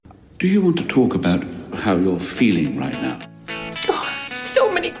Do you want to talk about how you're feeling right now? Oh,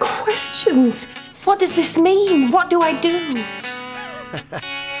 so many questions. What does this mean? What do I do?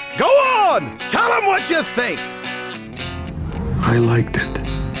 Go on! Tell them what you think! I liked it.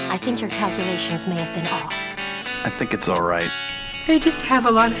 I think your calculations may have been off. I think it's all right. I just have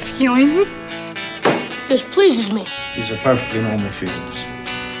a lot of feelings. This pleases me. These are perfectly normal feelings.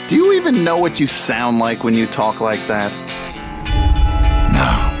 Do you even know what you sound like when you talk like that?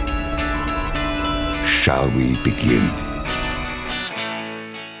 Now, shall we begin?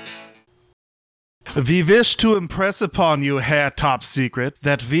 We wish to impress upon you, Herr Top Secret,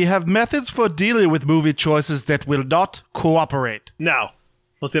 that we have methods for dealing with movie choices that will not cooperate. Now,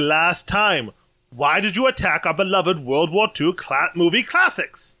 was the last time, why did you attack our beloved World War II movie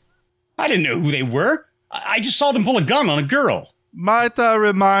classics? I didn't know who they were. I just saw them pull a gun on a girl. Might I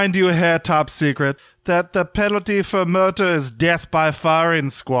remind you, Herr Top Secret, that the penalty for murder is death by firing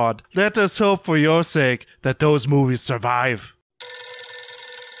squad. Let us hope for your sake that those movies survive.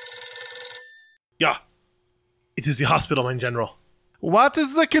 Yeah, it is the hospital in general. What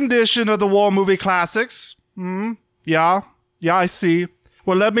is the condition of the war movie classics? Yeah, I see.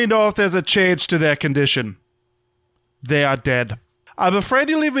 Well, let me know if there's a change to their condition. They are dead. I'm afraid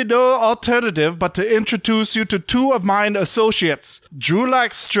you leave me no alternative but to introduce you to two of mine associates. Drew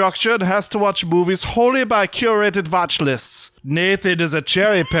lacks structure and has to watch movies wholly by curated watch lists. Nathan is a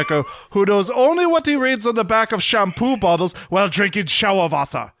cherry picker who knows only what he reads on the back of shampoo bottles while drinking shower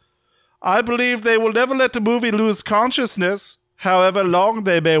water. I believe they will never let the movie lose consciousness, however long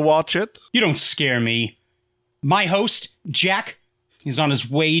they may watch it. You don't scare me. My host, Jack, is on his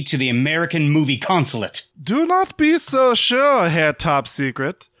way to the American movie consulate. Do not be so sure, Herr Top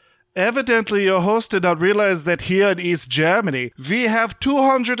Secret. Evidently, your host did not realize that here in East Germany, we have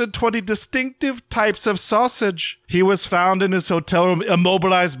 220 distinctive types of sausage. He was found in his hotel room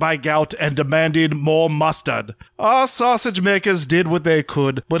immobilized by gout and demanding more mustard. Our sausage makers did what they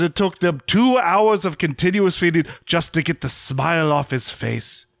could, but it took them 2 hours of continuous feeding just to get the smile off his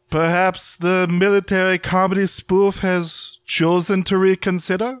face. Perhaps the military comedy spoof has chosen to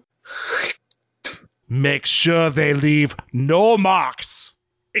reconsider? Make sure they leave no marks.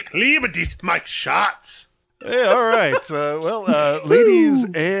 Ich liebe dich, my shots. Hey, all right. Ladies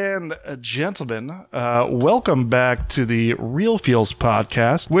and gentlemen, welcome back to the Real Feels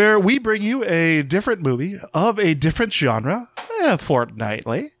podcast, where we bring you a different movie of a different genre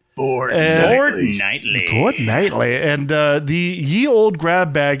fortnightly. Fortnightly. And the ye old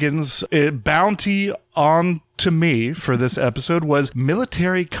grab baggins bounty on to me for this episode was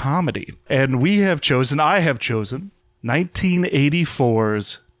military comedy. And I have chosen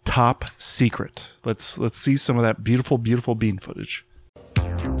 1984's Top Secret. Let's see some of that beautiful, beautiful bean footage.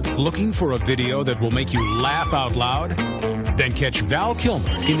 Looking for a video that will make you laugh out loud? Then catch Val Kilmer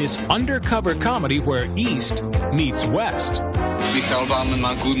in his undercover comedy where East meets West. Michael war mit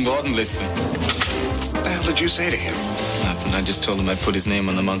meiner guten Wortenliste. What the hell did you say to him? Nothing. I just told him I put his name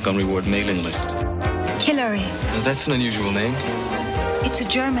on the Montgomery Ward mailing list. Hillary. Now, that's an unusual name. It's a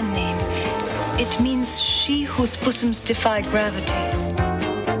German name. It means she whose bosoms defy gravity.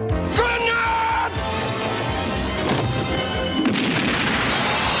 Grenade!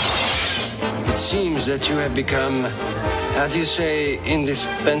 It seems that you have become, how do you say,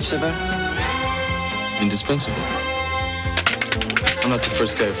 indispensable? Indispensable? I'm not the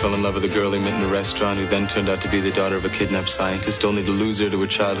first guy who fell in love with a girl he met in a restaurant who then turned out to be the daughter of a kidnapped scientist, only the loser to her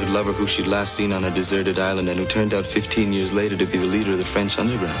childhood lover who she'd last seen on a deserted island and who turned out 15 years later to be the leader of the French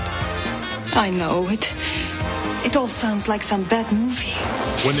underground. I know it. It all sounds like some bad movie.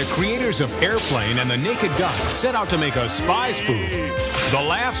 When the creators of Airplane and The Naked Gun set out to make a spy spoof, the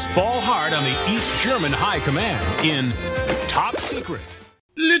laughs fall hard on the East German High Command in Top Secret.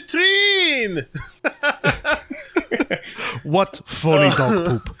 Latrine! What funny dog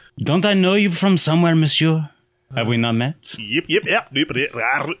poop. Don't I know you from somewhere, monsieur? Have we not met? Yep.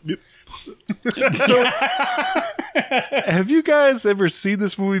 So, have you guys ever seen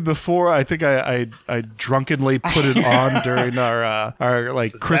this movie before? I think I drunkenly put it on during our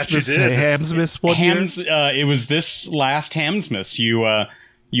like Christmas Hamsmas one year. It was this last Hamsmas.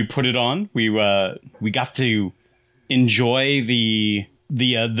 You put it on. We got to enjoy the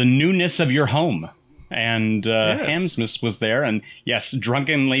newness of your home, and Hamsmas was there, and yes,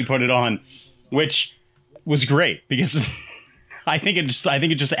 drunkenly put it on, which was great because. I think it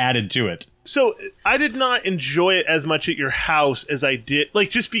just added to it. So I did not enjoy it as much at your house as I did,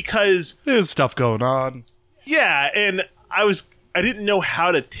 like just because there's stuff going on. Yeah, and I didn't know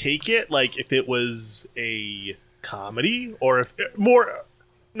how to take it, like if it was a comedy or if more.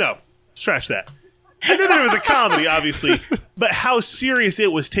 No, scratch that. I knew there was a comedy, obviously, but how serious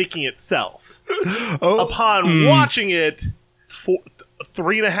it was taking itself. Upon watching it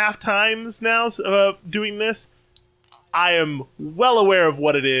 3.5 times now doing this, I am well aware of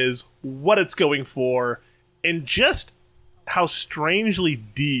what it is, what it's going for, and just how strangely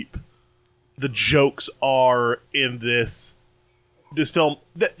deep the jokes are in this film.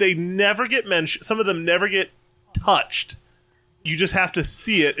 That they never get mentioned. Some of them never get touched. You just have to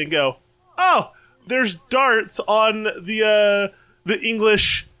see it and go, oh, there's darts on the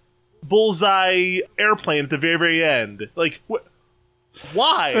English bullseye airplane at the very, very end. Like,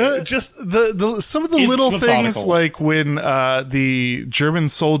 why? Just some of the little things, like when the German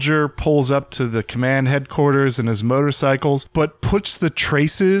soldier pulls up to the command headquarters in his motorcycles, but puts the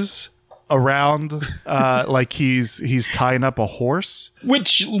traces around like he's tying up a horse,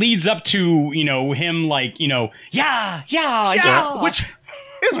 which leads up to him yeah, which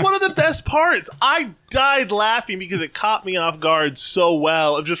is one of the best parts. I died laughing because it caught me off guard so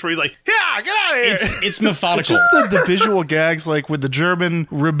well. Of just where he's like, yeah, get out of here. It's methodical. Just the visual gags, like when the German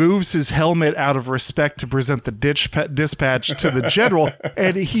removes his helmet out of respect to present the dispatch to the general,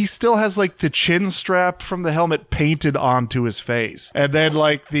 and he still has like the chin strap from the helmet painted onto his face. And then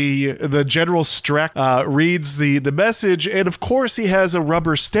like the General Streck reads the message, and of course he has a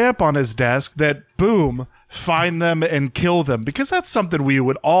rubber stamp on his desk that, boom, find them and kill them, because that's something we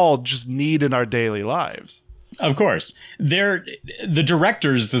would all just need in our daily lives. Of course. The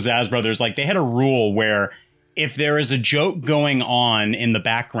directors, the Zaz brothers, like, they had a rule where if there is a joke going on in the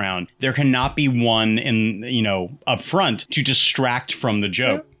background, there cannot be one up front to distract from the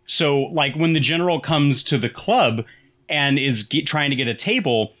joke. Yeah. So, like, when the general comes to the club and is trying to get a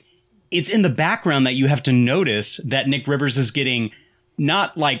table, it's in the background that you have to notice that Nick Rivers is getting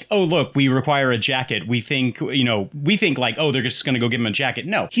not like, oh, look, we require a jacket. We think like, oh, they're just going to go give him a jacket.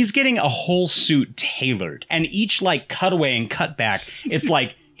 No, he's getting a whole suit tailored. And each like cutaway and cutback, it's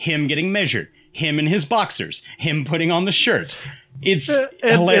like him getting measured, him in his boxers, him putting on the shirt. It's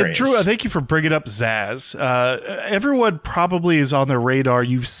hilarious. And Drew, thank you for bringing up Zaz. Everyone probably is on their radar.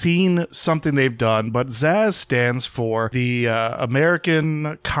 You've seen something they've done, but Zaz stands for the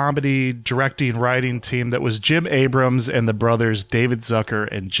American comedy directing writing team that was Jim Abrams and the brothers David Zucker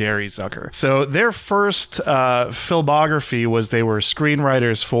and Jerry Zucker. So their first filmography was they were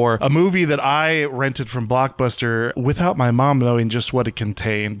screenwriters for a movie that I rented from Blockbuster without my mom knowing just what it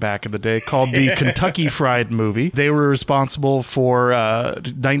contained back in the day, called the Kentucky Fried Movie. They were responsible for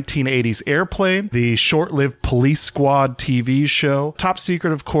 1980s Airplane, the short-lived Police Squad TV show. Top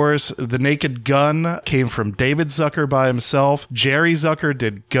Secret, of course. The Naked Gun came from David Zucker by himself. Jerry Zucker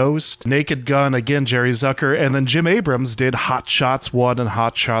did Ghost. Naked Gun, again, Jerry Zucker. And then Jim Abrams did Hot Shots 1 and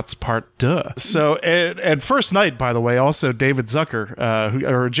Hot Shots Part 2. So, and First Night, by the way, also David Zucker,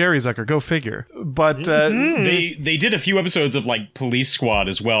 or Jerry Zucker, go figure. But they did a few episodes of like Police Squad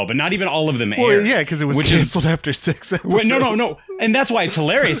as well, but not even all of them aired. Well, yeah, because it was canceled after 6 episodes. No. And that's why it's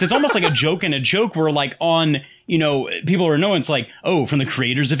hilarious. It's almost like a joke in a joke where like on, people are knowing it's like, oh, from the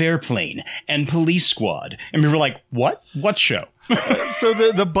creators of Airplane and Police Squad. And we were like, what? What show? So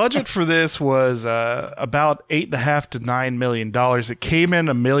the budget for this was about $8.5 to $9 million. It came in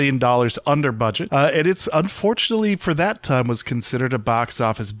 $1 million under budget. And it's unfortunately for that time was considered a box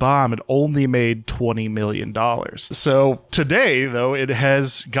office bomb. It only made $20 million. So today, though, it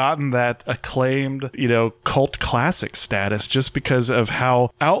has gotten that acclaimed, cult classic status just because of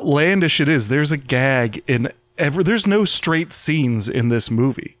how outlandish it is. There's a gag in there's no straight scenes in this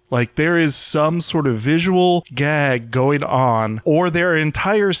movie. Like, there is some sort of visual gag going on, or there are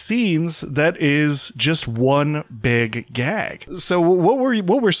entire scenes that is just one big gag. So what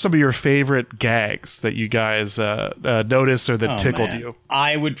were some of your favorite gags that you guys noticed or that tickled you?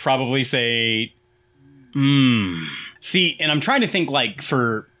 I would probably say, see, and I'm trying to think like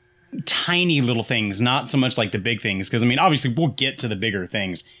for tiny little things, not so much like the big things, because I mean, obviously we'll get to the bigger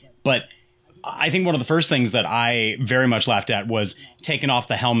things, but I think one of the first things that I very much laughed at was taking off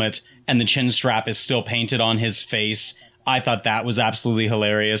the helmet and the chin strap is still painted on his face. I thought that was absolutely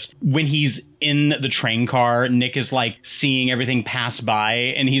hilarious. When he's in the train car, Nick is like seeing everything pass by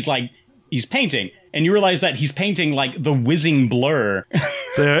and he's painting. And you realize that he's painting like the whizzing blur.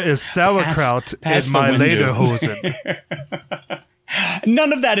 There is sauerkraut in my lederhosen.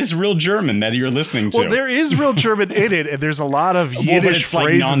 None of that is real German that you're listening to. Well, there is real German in it, and there's a lot of Yiddish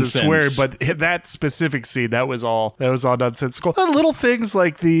phrases and swear, but that specific scene, that was all nonsensical. Little things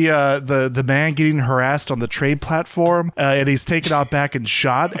like the man getting harassed on the train platform, and he's taken out back and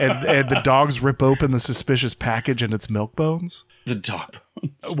shot, and the dogs rip open the suspicious package and it's milk bones. The dog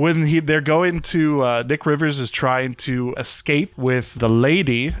bones. When they're going to Nick Rivers is trying to escape with the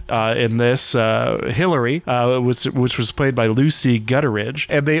lady in this Hillary, which was played by Lucy Gutteridge,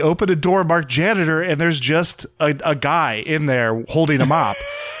 and they open a door marked janitor, and there's just a guy in there holding a mop.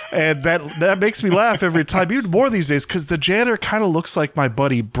 And that makes me laugh every time, even more these days, because the janitor kind of looks like my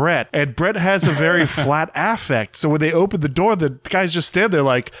buddy Brett, and Brett has a very flat affect. So when they open the door, the guys just stand there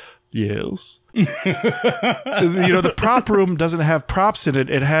like, yes. The prop room doesn't have props in it.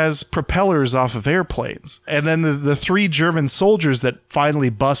 It has propellers off of airplanes. And then the three German soldiers that finally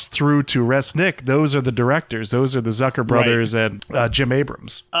bust through to arrest Nick, those are the directors. Those are the Zucker brothers and Jim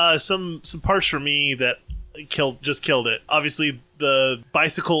Abrams. Some parts for me that killed it. Obviously, the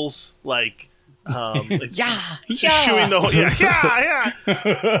bicycles, shooing the whole,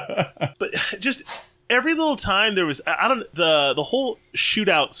 But just every little time there was, the whole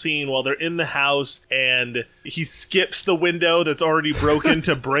shootout scene while they're in the house and he skips the window that's already broken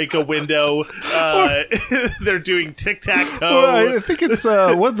to break a window. They're doing tic-tac-toe. Well, I think it's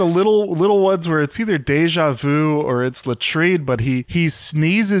one of the little ones where it's either Deja Vu or it's Latrine, but he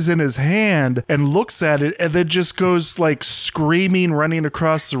sneezes in his hand and looks at it and then just goes like screaming, running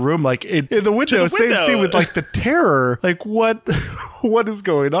across the room, like in the window. Same scene with like the terror. Like what is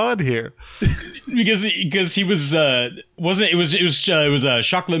going on here? Because he was it was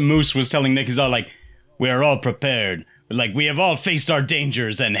Chocolate Mousse was telling Nick, he's all like, we are all prepared, like we have all faced our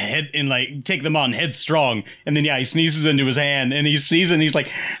dangers and take them on headstrong. And then he sneezes into his hand and he sees it and he's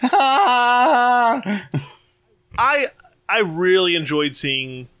like, ah. I really enjoyed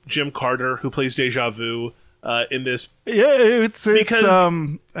seeing Jim Carter, who plays Deja Vu, in this. Yeah, it's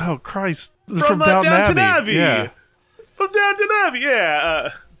oh Christ, from Downton Abbey. Yeah, from Downton Abbey. Yeah,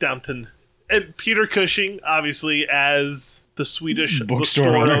 Downton. And Peter Cushing, obviously, as the Swedish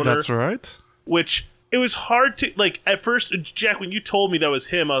bookstore owner. That's right. Which, it was hard to, at first, Jack, when you told me that was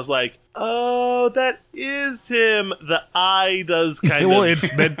him, I was like, oh, that is him. The eye does kind of... Well,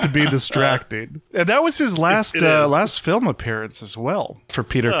 it's meant to be distracting. And that was his last film appearance as well, for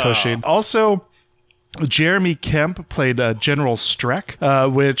Peter Cushing. Also... Jeremy Kemp played General Streck,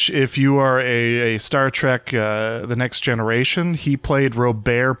 which, if you are a Star Trek The Next Generation, he played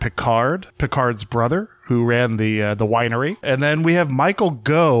Robert Picard, Picard's brother, who ran the winery. And then we have Michael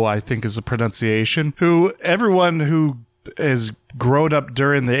Gough, I think is the pronunciation, who everyone who has grown up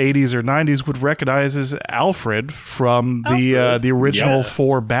during the 80s or 90s would recognize as Alfred from the original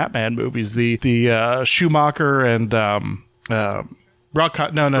 4 Batman movies, the Schumacher and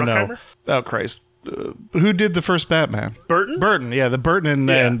Bruckheimer? Oh, Christ. Who did the first Batman? Burton, yeah, the Burton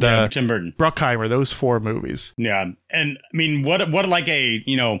and Tim Burton, Bruckheimer, those 4 movies. Yeah, and I mean, what like a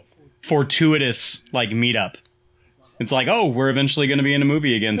fortuitous meetup. It's like, oh, we're eventually going to be in a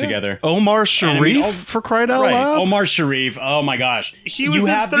movie again together. Omar Sharif, for crying out loud. Omar Sharif. Oh my gosh, he was in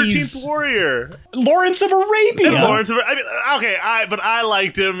 13th Warrior. Lawrence of Arabia. But I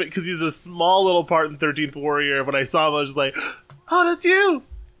liked him because he's a small little part in 13th Warrior. When I saw him, I was just like, oh, that's you.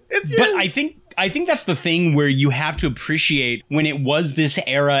 It's you. But I think that's the thing where you have to appreciate when it was this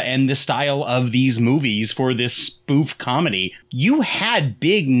era and the style of these movies for this spoof comedy, you had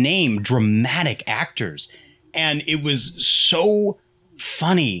big name dramatic actors, and it was so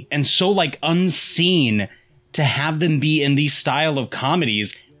funny and so unseen to have them be in these style of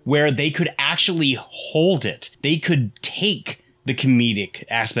comedies where they could actually hold it. They could take the comedic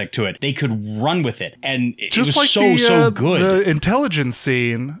aspect to it. They could run with it. And it was so good. The intelligence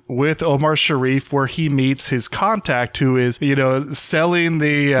scene with Omar Sharif where he meets his contact who is, selling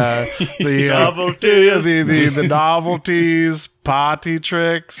the novelties, party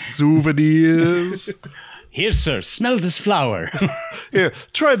tricks, souvenirs. Here, sir, smell this flower. Here,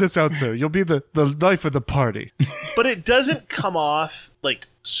 try this out, sir. You'll be the life of the party. But it doesn't come off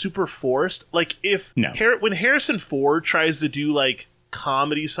super forced. When Harrison Ford tries to do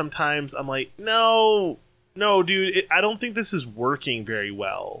comedy sometimes, I'm like, no, dude, I don't think this is working very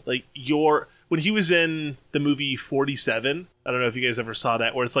well. When he was in the movie 47, I don't know if you guys ever saw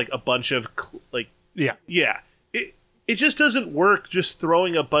that, where it's a bunch of it just doesn't work. Just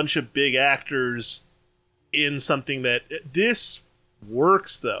throwing a bunch of big actors in something that this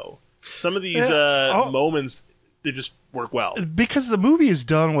works though. Some of these moments, they just work well because the movie is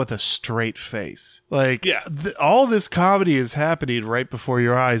done with a straight face. All this comedy is happening right before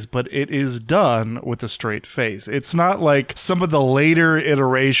your eyes, but it is done with a straight face. It's not like some of the later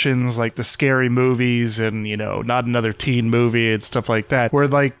iterations, like the scary movies and Not Another Teen Movie and stuff like that, where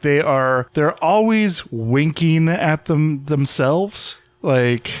they're always winking at themselves.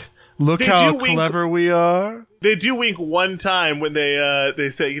 Look how clever we are. They do wink one time when they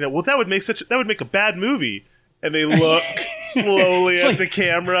say, well, that would make a bad movie. And they look, slowly at the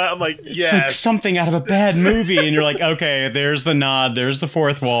camera. I'm like, yes. It's like something out of a bad movie. And you're like, okay, there's the nod. There's the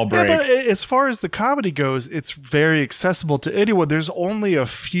fourth wall break. Yeah, but as far as the comedy goes, it's very accessible to anyone. There's only a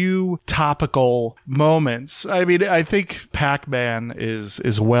few topical moments. I mean, I think Pac-Man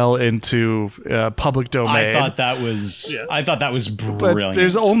is well into public domain. I thought that was brilliant. But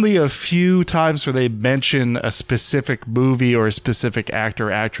there's only a few times where they mention a specific movie or a specific actor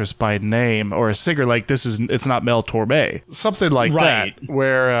or actress by name, or a singer. Like it's not Mel Torme, something like that.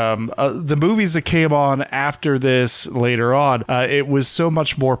 Where the movies that came on after this later on, it was so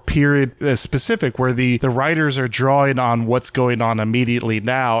much more period specific, where the writers are drawing on what's going on immediately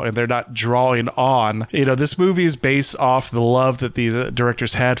now, and they're not drawing on. This movie is based off the love that these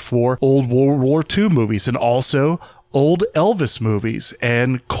directors had for old World War II movies, and also old Elvis movies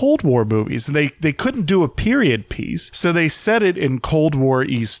and Cold War movies. And they couldn't do a period piece, so they set it in Cold War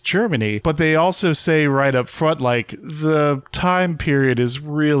East Germany, but they also say right up front, like, the time period is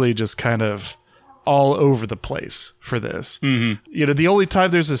really just kind of all over the place for this. Mm-hmm. The only time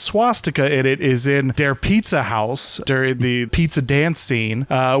there's a swastika in it is in Der Pizza House during the pizza dance scene,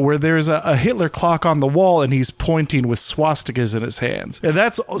 where there's a Hitler clock on the wall and he's pointing with swastikas in his hands. And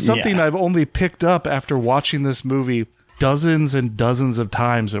that's something I've only picked up after watching this movie dozens and dozens of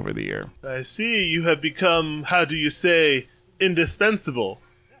times over the year. I see you have become, how do you say, indispensable.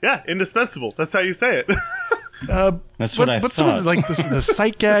 Yeah, indispensable. That's how you say it. That's what I thought. But some of the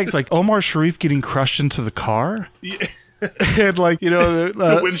sight gags, like Omar Sharif getting crushed into the car. Yeah. And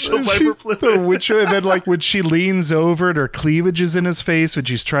the windshield wiper fluid. The windshield, and then when she leans over and her cleavage is in his face when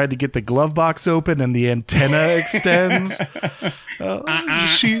she's trying to get the glove box open and the antenna extends.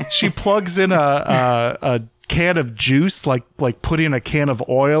 She plugs in a can of juice, like putting a can of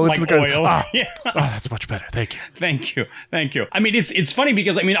oil into the car. That's much better. Thank you. Thank you. I mean, it's funny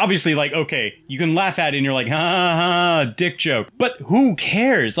because, I mean, obviously, okay, you can laugh at it and you're like, ha, dick joke. But who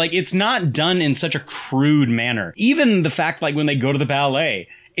cares? It's not done in such a crude manner. Even the fact, when they go to the ballet,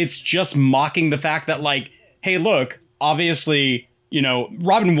 it's just mocking the fact that, hey, look, obviously,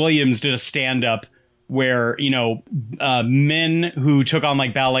 Robin Williams did a stand-up where, men who took on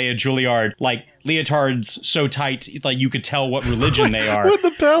ballet at Juilliard, leotards so tight, you could tell what religion they are. When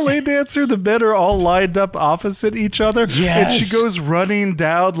the ballet dancer, the men are all lined up opposite each other, yes. And she goes running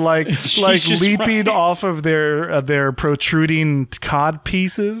down leaping off of their protruding cod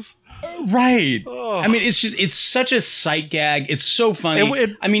pieces. Right. Oh. I mean, it's such a sight gag. It's so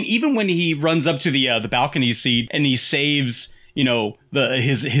funny. I mean, even when he runs up to the balcony seat and he saves,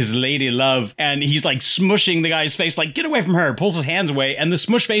 his lady love, and he's smushing the guy's face, get away from her, pulls his hands away, and the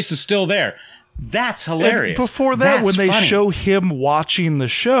smush face is still there. That's hilarious. And before that, when they show him watching the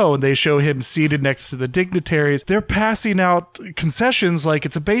show and they show him seated next to the dignitaries, they're passing out concessions like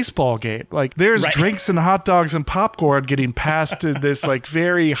it's a baseball game. There's drinks and hot dogs and popcorn getting passed to this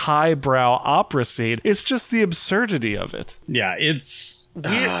very highbrow opera scene. It's just the absurdity of it. Yeah, it's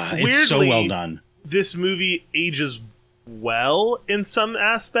weirdly, so well done. This movie ages well in some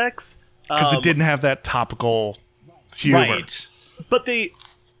aspects because it didn't have that topical humor. Right. But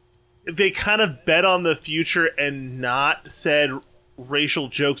they kind of bet on the future and not said racial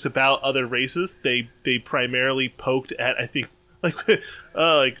jokes about other races. They primarily poked at, I think,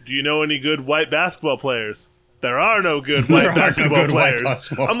 do you know any good white basketball players? There are no good white basketball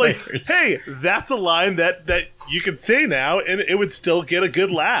players. I'm like, hey, that's a line that you could say now, and it would still get a good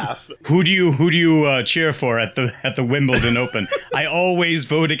laugh. Who do you cheer for at the Wimbledon Open? I always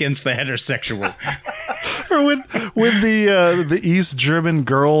vote against the heterosexual. Or when the East German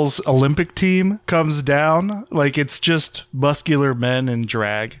girls Olympic team comes down, it's just muscular men in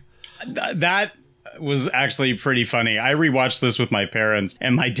drag. That was actually pretty funny. I rewatched this with my parents,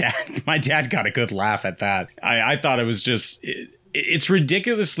 and my dad got a good laugh at that. I thought it was just it's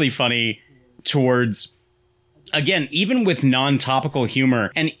ridiculously funny towards, again, even with non-topical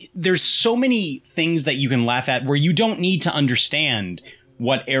humor, and there's so many things that you can laugh at where you don't need to understand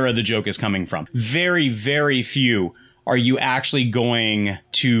what era the joke is coming from. Very, very few are you actually going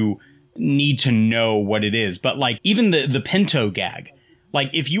to need to know what it is. But even the Pinto gag,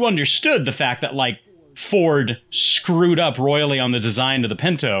 if you understood the fact that Ford screwed up royally on the design of the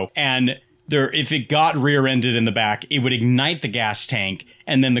Pinto, and if it got rear-ended in the back, it would ignite the gas tank,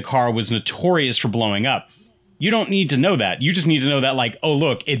 and then the car was notorious for blowing up. You don't need to know that. You just need to know that, oh,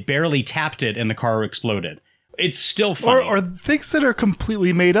 look, it barely tapped it and the car exploded. it's still funny. Or things that are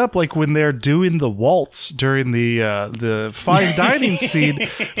completely made up, like when they're doing the waltz during the fine dining scene.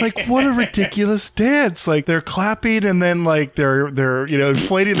 Like, what a ridiculous dance! Like they're clapping and then like they're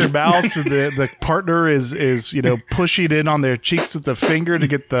inflating their mouths, and the partner is pushing in on their cheeks with the finger to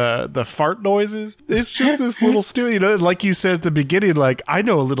get the fart noises. It's just this little stupid, like you said at the beginning. Like, I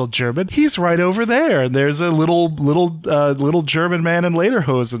know a little German. He's right over there, and there's a little German man in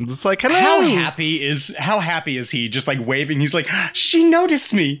lederhosen. It's like, hello. How happy is he? Just like waving. He's like, she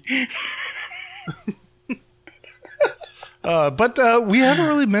noticed me. But we haven't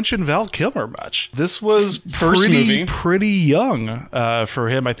really mentioned Val Kilmer much. This was pretty young for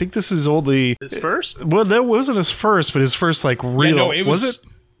him. I think this is only his first. Well, that wasn't his first, but his first like real. Yeah, no, was it?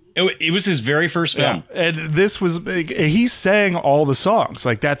 It was his very first film. Yeah. And this was, he sang all the songs.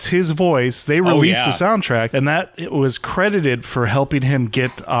 Like, that's his voice. They released the soundtrack, and that it was credited for helping him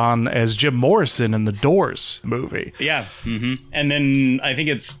get on as Jim Morrison in the Doors movie. Yeah. Mm-hmm. And then I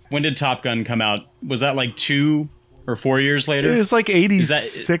think when did Top Gun come out? Was that like 2 or 4 years later? It was like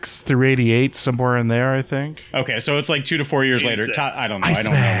 86 through 88, somewhere in there, I think. Okay, so it's like 2 to 4 years later. I don't know. I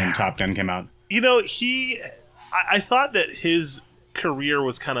don't know when Top Gun came out. I thought that his career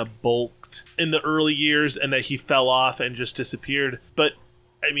was kind of bulked in the early years and that he fell off and just disappeared, but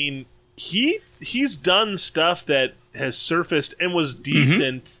I mean he's done stuff that has surfaced and was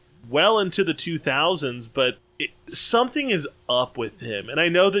decent well into the 2000s, but something is up with him. And I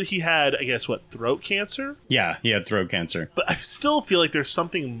know that he had, I guess, throat cancer? Yeah, he had throat cancer, but I still feel like there's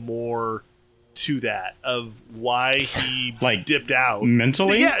something more to that of why he like dipped out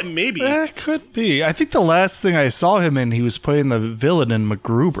mentally. Yeah, maybe could be. I think the last thing I saw him in, he was playing the villain in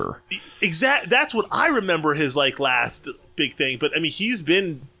MacGruber. That's what I remember his like last big thing. But I mean, he's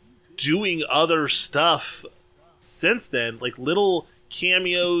been doing other stuff since then, like little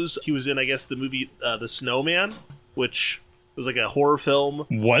cameos. He was in, I guess, the movie The Snowman, which was like a horror film.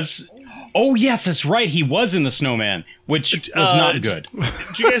 Oh, yes, that's right. He was in The Snowman, which was not good.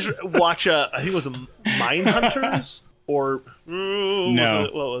 Did you guys watch, I think it was Mindhunters? Or, no.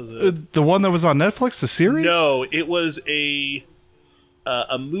 What was it? The one that was on Netflix, the series? No, it was a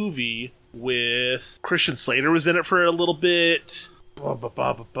movie with Christian Slater was in it for a little bit.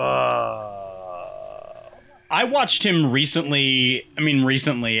 I watched him recently. I mean,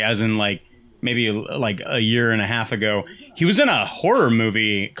 recently, as in like maybe like a year and a half ago. He was in a horror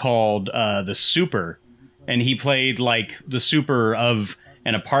movie called The Super, and he played like the super of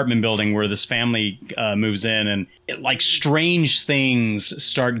an apartment building where this family moves in, and like strange things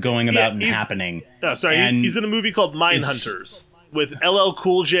start going about and happening. Oh, sorry, he's in a movie called Mindhunters with LL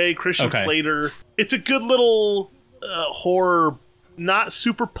Cool J, Christian Slater. It's a good little horror. Not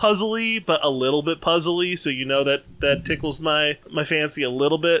super puzzly, but a little bit puzzly, so you know that tickles my fancy a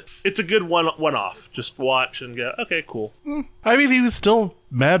little bit. It's a good one-off. Just watch and go, okay, cool. I mean, he was still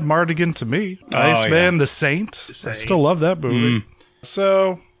Mad Mardigan to me. Iceman, The Saint. I still love that movie.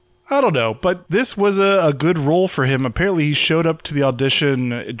 So, I don't know, but this was a good role for him. Apparently, he showed up to the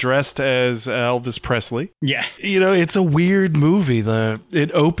audition dressed as Elvis Presley. Yeah. It's a weird movie.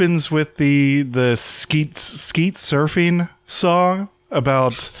 It opens with the skeet surfing song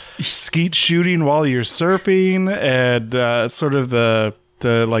about skeet shooting while you're surfing, and sort of the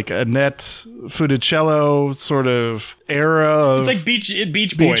like Annette Funicello sort of era of it's like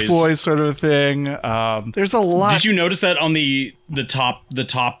Beach Boys sort of thing. There's a lot. Did you notice that on the top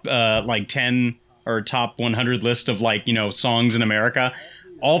like 10 or top 100 list of like songs in America?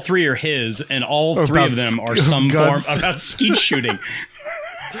 All 3 are his, and all 3 of them are some form about skeet shooting.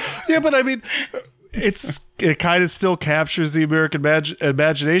 Yeah, but I mean, it kind of still captures the American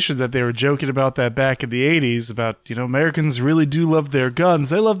imagination that they were joking about that back in the 80s about, Americans really do love their guns.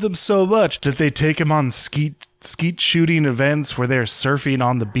 They love them so much that they take them on skeet shooting events where they're surfing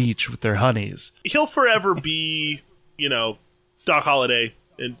on the beach with their honeys. He'll forever be, Doc Holliday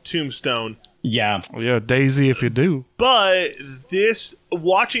in Tombstone. Yeah. Well, yeah, Daisy if you do. But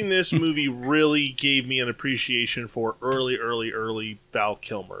watching this movie really gave me an appreciation for early Val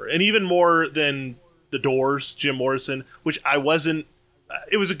Kilmer. And even more than The Doors, Jim Morrison, which I wasn't...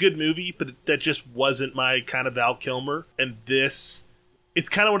 It was a good movie, but that just wasn't my kind of Val Kilmer. And this... It's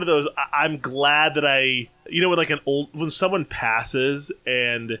kind of one of those... I'm glad that when someone passes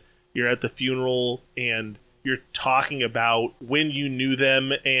and you're at the funeral and... you're talking about when you knew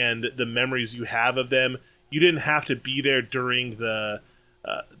them and the memories you have of them. You didn't have to be there during the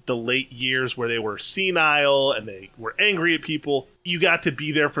late years where they were senile and they were angry at people. You got to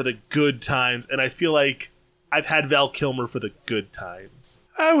be there for the good times, and I feel like I've had Val Kilmer for the good times.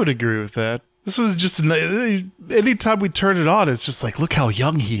 I would agree with that. This was just anytime we turn it on, it's just like, look how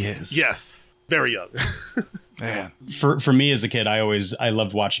young he is. Yes, very young. Man. For me as a kid, I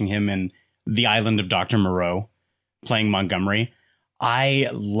loved watching him in The Island of Dr. Moreau, playing Montgomery. I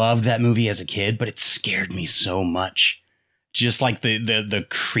loved that movie as a kid, but it scared me so much. Just like the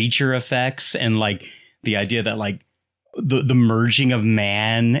creature effects and like the idea that like the merging of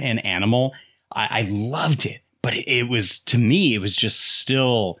man and animal. I loved it, but it was, to me, it was just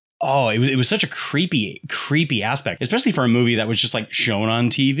still, it was such a creepy aspect, especially for a movie that was just like shown on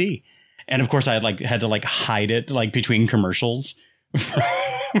TV. And of course I had to like hide it like between commercials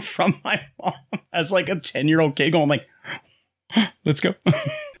from my mom as like a 10-year-old kid going like, let's go.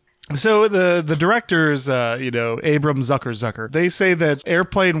 So the directors, Abram Zucker, they say that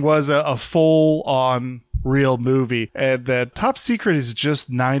Airplane was a full-on real movie and that Top Secret is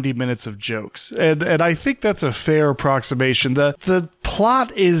just 90 minutes of jokes. And I think that's a fair approximation. The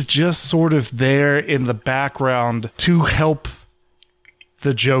plot is just sort of there in the background to help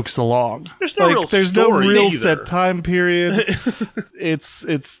the jokes along. There's no real there's story no real either. set time period. it's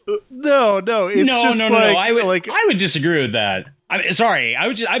just I would disagree with that.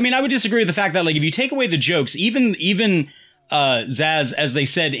 I would disagree with the fact that like if you take away the jokes, even Zaz, as they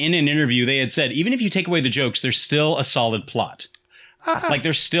said in an interview, they had said even if you take away the jokes, there's still a solid plot. Like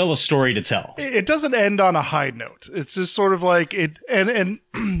there's still a story to tell. It doesn't end on a high note. It's just sort of like it, and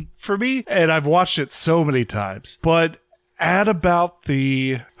for me, and I've watched it so many times, but at about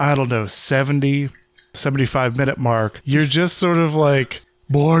the 70, 75 minute mark, you're just sort of like,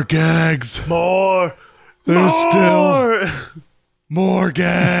 more gags. There's still more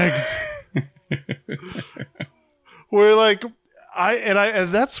gags. We're like,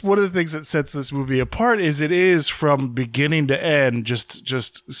 and that's one of the things that sets this movie apart is it is from beginning to end just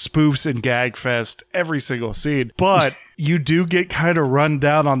spoofs and gag fest every single scene. But you do get kind of run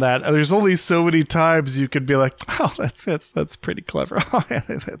down on that. There's only so many times you could be like, oh, that's pretty clever. Oh, yeah,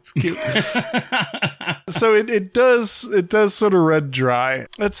 that's cute. So it does sort of run dry.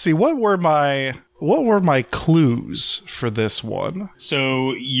 Let's see, what were my clues for this one?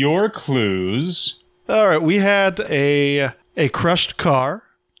 So your clues. All right, we had a crushed car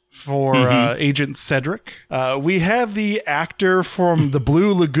for Agent Cedric. We had the actor from The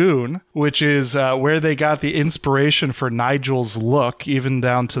Blue Lagoon, which is where they got the inspiration for Nigel's look, even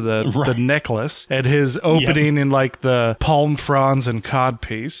down to the necklace, and his opening in like the palm fronds and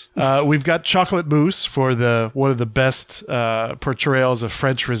codpiece. We've got Chocolate Mousse for one of the best portrayals of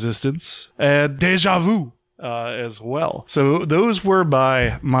French resistance, and Deja Vu. As well. So those were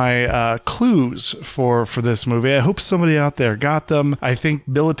my clues for this movie. I hope somebody out there got them. I think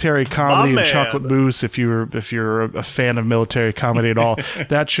military comedy and Chocolate Mousse, if you're a fan of military comedy at all,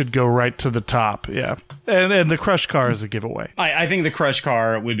 that should go right to the top. Yeah. And the Crush Car is a giveaway. I think the Crush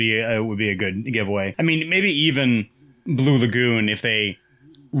Car would be a good giveaway. I mean, maybe even Blue Lagoon if they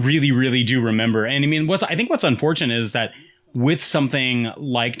really, really do remember. And I mean, I think what's unfortunate is that with something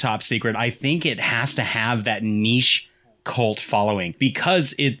like Top Secret, I think it has to have that niche cult following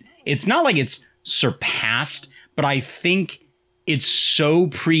because it's not like it's surpassed, but I think it's so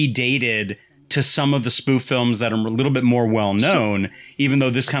predated to some of the spoof films that are a little bit more well known, even though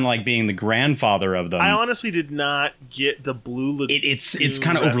this kind of like being the grandfather of them. I honestly did not get the Blue Lagoon. It's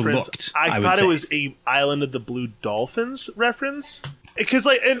kind of overlooked. I thought it was a Island of the Blue Dolphins reference. Because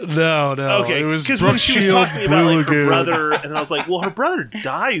no, okay, it was because Brooke when she was Shields, talking about Blue like, her Lagoon. brother, and I was like, well, her brother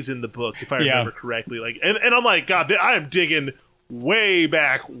dies in the book if I remember correctly. Like, and I'm like, God, I am digging way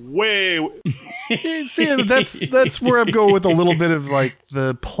back, See, that's where I'm going with a little bit of like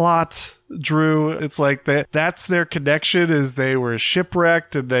the plot, Drew. It's like that's their connection is they were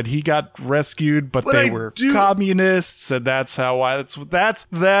shipwrecked and that he got rescued, but they were communists, and that's why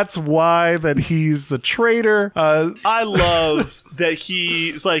that he's the traitor. I love that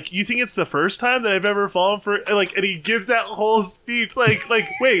he's like, you think it's the first time that I've ever fallen for, like, and he gives that whole speech, like,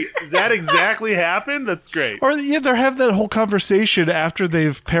 wait, that exactly happened? That's great. Or they have that whole conversation after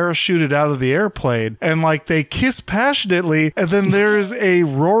they've parachuted out of the airplane, and like they kiss passionately, and then there's a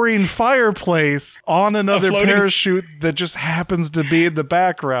roaring fireplace on another parachute that just happens to be in the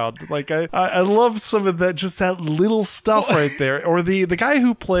background. Like I love some of that, just that little stuff right there. Or the guy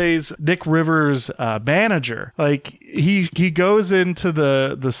who plays Nick Rivers' manager, like he goes into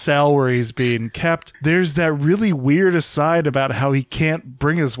the cell where he's being kept. There's that really weird aside about how he can't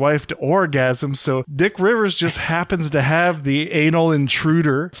bring his wife to orgasm, so Nick Rivers just happens to have the anal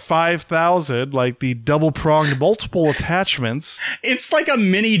intruder 5000, like the double-pronged multiple attachments. It's like a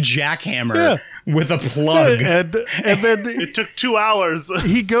mini jackhammer with a plug. And then It took 2 hours.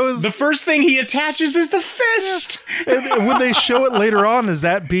 he goes. The first thing he attaches is the fist. And when they show it later on as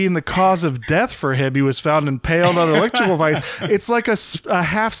that being the cause of death for him, he was found impaled on an electrical device. It's like a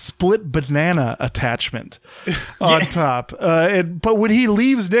half split banana attachment on top. But when he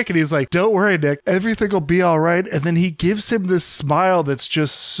leaves Nick and he's like, "Don't worry, Nick, everything will be all right," and then he gives him this smile that's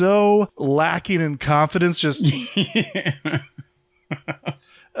just so lacking in confidence. Just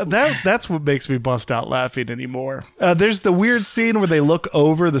that's what makes me bust out laughing anymore. There's the weird scene where they look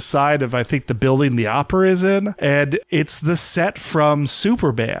over the side of, I think, the building the opera is in, and it's the set from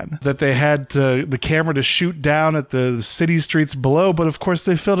Superman that they had the camera to shoot down at the city streets below, but of course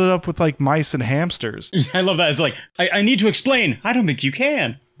they filled it up with like mice and hamsters. I love that. It's like, I need to explain. I don't think you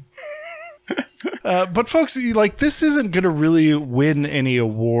can. But folks, like, this isn't going to really win any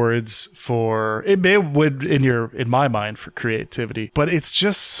awards for. It may win in my mind for creativity, but it's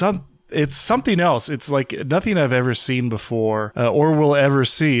just it's something else. It's like nothing I've ever seen before or will ever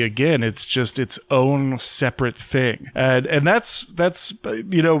see again. It's just its own separate thing, and that's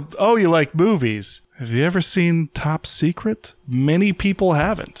Oh, you like movies? Have you ever seen Top Secret? Many people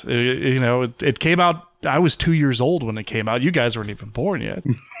haven't. It came out. I was 2 years old when it came out. You guys weren't even born yet.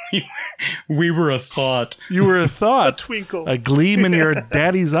 We were a thought. You were a thought. A twinkle. A gleam in your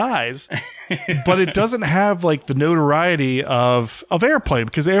daddy's eyes. But it doesn't have like the notoriety of Airplane,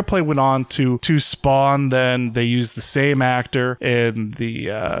 because Airplane went on to Spawn. Then they used the same actor in the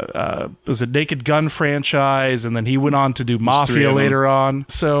was it Naked Gun franchise, and then he went on to do Mafia later on.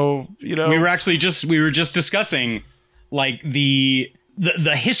 So we were just discussing like the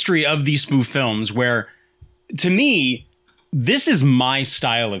history of these spoof films, where to me, this is my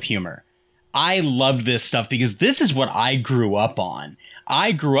style of humor. I loved this stuff because this is what I grew up on.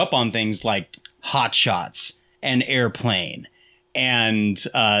 I grew up on things like Hot Shots and Airplane and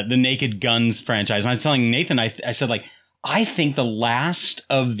the Naked Guns franchise. And I was telling Nathan, I said, like, I think the last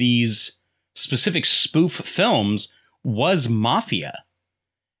of these specific spoof films was Mafia.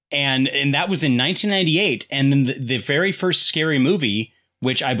 And that was in 1998. And then the very first Scary Movie,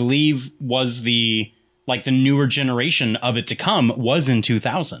 which I believe was the newer generation of it to come, was in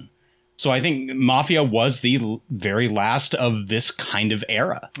 2000. So I think Mafia was the very last of this kind of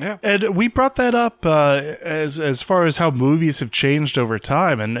era. Yeah. And we brought that up as far as how movies have changed over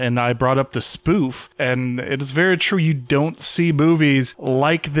time. And I brought up the spoof. And it is very true. You don't see movies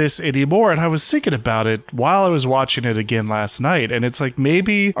like this anymore. And I was thinking about it while I was watching it again last night. And it's like,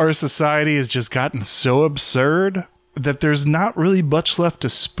 maybe our society has just gotten so absurd that there's not really much left to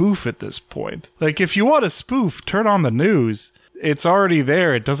spoof at this point. Like, if you want to spoof, turn on the news. It's already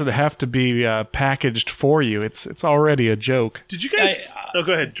there. It doesn't have to be packaged for you. It's already a joke. Did you guys...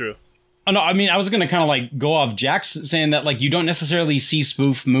 go ahead, Drew. Oh, no, I mean, I was going to kind of like go off Jack's saying that like you don't necessarily see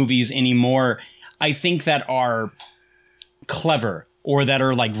spoof movies anymore. I think that are clever or that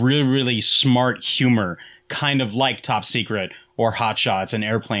are like really, really smart humor, kind of like Top Secret or Hot Shots and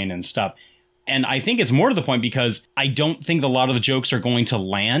Airplane and stuff. And I think it's more to the point because I don't think a lot of the jokes are going to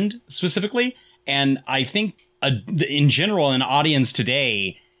land specifically. And I think in general, an audience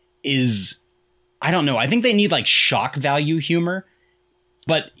today is, I don't know, I think they need like shock value humor.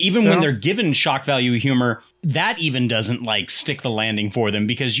 But even when they're given shock value humor, that even doesn't like stick the landing for them,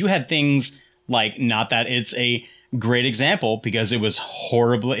 because you had things like, not that it's a great example because it was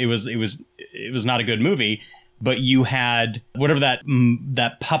horrible. It was not a good movie. But you had whatever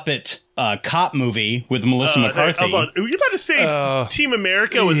that puppet cop movie with Melissa McCarthy. Were you about to say Team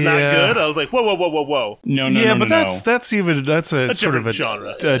America was not good? I was like, whoa. No. That's a sort of a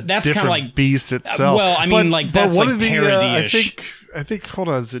genre. That's different like beast itself. Well, I mean, that's like parody-ish. I think. Hold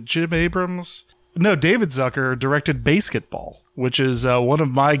on, is it Jim Abrams? No, David Zucker directed Basketball, which is one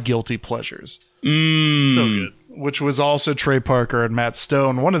of my guilty pleasures. So good. Which was also Trey Parker and Matt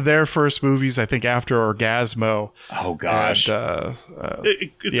Stone. One of their first movies, I think, after Orgasmo. Oh, gosh. And,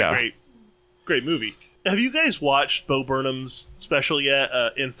 it's a great movie. Have you guys watched Bo Burnham's special yet,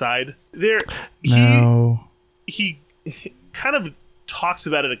 Inside? No. He kind of talks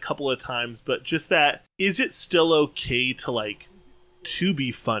about it a couple of times, but just that, is it still okay to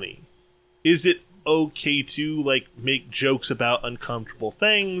be funny? Is it okay to, make jokes about uncomfortable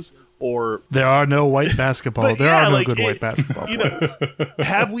things? Or there are no white basketball. There are no good white basketball players.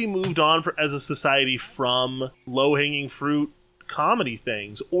 Have we moved on as a society from low-hanging fruit comedy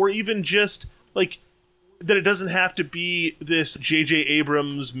things, or even just that it doesn't have to be this J.J.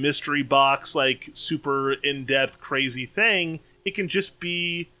 Abrams mystery box, super in-depth crazy thing? It can just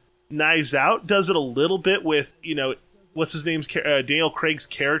be Knives Out. Does it a little bit with what's his name's Daniel Craig's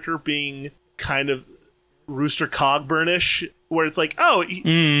character being kind of Rooster Cogburnish, where it's like, oh,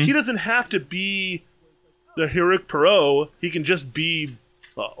 he doesn't have to be the Hercule Poirot. He can just be,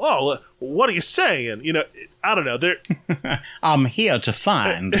 oh, what are you saying? You know, I don't know. I'm here to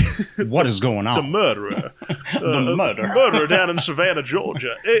find what is going on. The murderer. The murderer down in Savannah,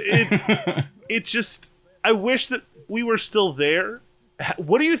 Georgia. It just, I wish that we were still there.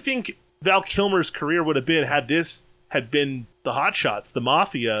 What do you think Val Kilmer's career would have been had this had been the Hot Shots, the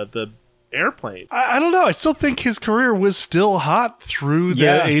Mafia, the Airplane? I don't know. I still think his career was still hot through the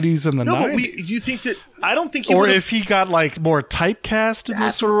 80s and the 90s. But do you think that... I don't think he Or if he got like more typecast in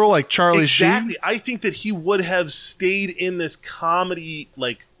this sort of role, like Charlie Exactly. Sheen. I think that he would have stayed in this comedy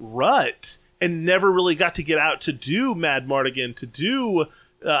like rut and never really got to get out to do Mad Mardigan, to do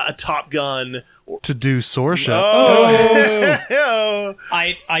a Top Gun, to do Saoirse. Oh.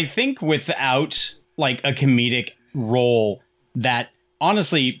 I think without like a comedic role that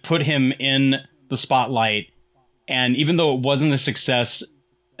honestly put him in the spotlight, and even though it wasn't a success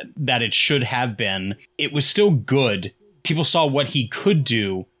that it should have been, it was still good. People saw what he could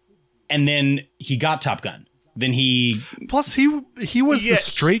do, and then he got Top Gun. Then he... Plus, he was the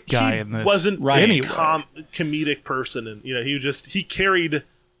straight guy in this. He wasn't anyway. a comedic person, and you know, he carried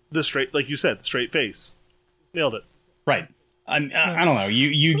the straight, like you said, the straight face. Nailed it. Right. I don't know.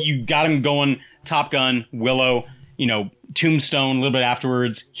 You got him going. Top Gun, Willow, you know, Tombstone a little bit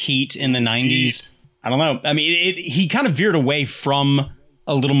afterwards, Heat in the 90s. Heat. I don't know. I mean, he kind of veered away from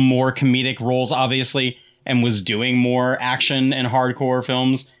a little more comedic roles, obviously, and was doing more action and hardcore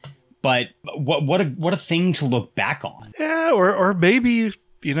films. But what a thing to look back on. Yeah, or maybe,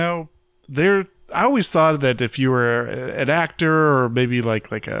 you know, I always thought that if you were an actor or maybe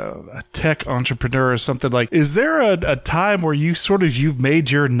like a tech entrepreneur or something, like, is there a time where you've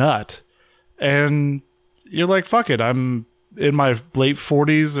made your nut and you're like, fuck it, I'm in my late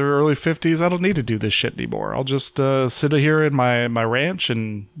 40s or early 50s, I don't need to do this shit anymore. I'll just sit here in my ranch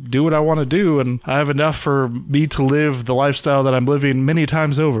and do what I want to do, and I have enough for me to live the lifestyle that I'm living many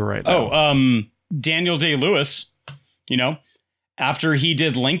times over right now. Daniel Day-Lewis, you know, after he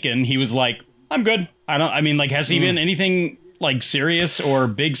did Lincoln, he was like, I'm good. Has he been anything like serious or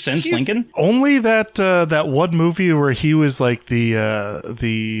big since Lincoln? Only that one movie where he was like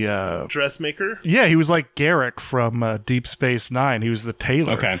the dressmaker. Yeah, he was like Garrick from Deep Space Nine. He was the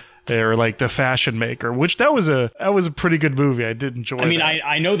tailor. Okay. Or like the fashion maker, which that was a pretty good movie. I did enjoy.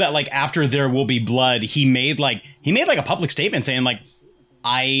 I know that like after There Will Be Blood, he made like a public statement saying like,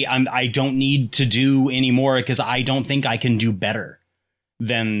 I don't need to do anymore because I don't think I can do better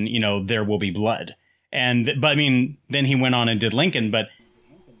than, you know, There Will Be Blood. But then he went on and did Lincoln. But,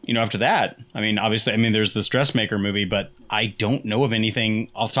 you know, after that, obviously, there's this dressmaker movie, but I don't know of anything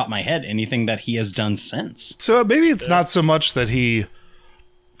off the top of my head, anything that he has done since. So maybe it's not so much that he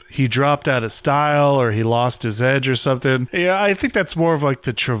dropped out of style or he lost his edge or something. Yeah, I think that's more of like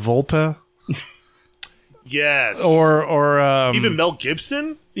the Travolta. Yes. Or even Mel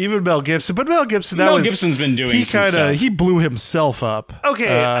Gibson? Even Mel Gibson. But Mel Gibson, Gibson's been doing some stuff. He blew himself up.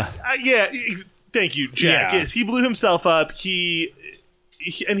 Okay. Thank you, Jack. Yeah. Yes, he blew himself up.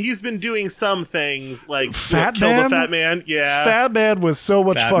 And he's been doing some things like Kill the Fat Man. Yeah. Fat Man was so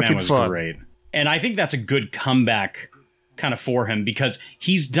much Fat fucking Man was fun. Great. And I think that's a good comeback kind of for him because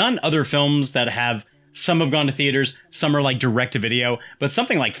he's done other films that some have gone to theaters, some are like direct to video, but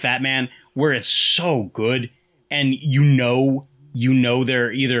something like Fat Man where it's so good and you know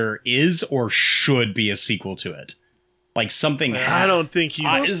there either is or should be a sequel to it. Like something. I don't think he's.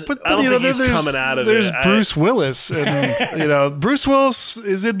 I don't think he's coming out of there's it. There's Bruce Willis, and you know, Bruce Willis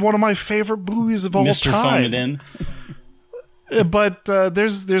is in one of my favorite movies of all Mr. time. Phone It In. But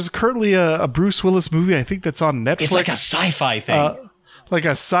there's currently a Bruce Willis movie. I think that's on Netflix. It's like a sci-fi thing. Like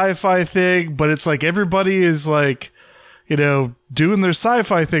a sci-fi thing, but it's like everybody is like, you know, doing their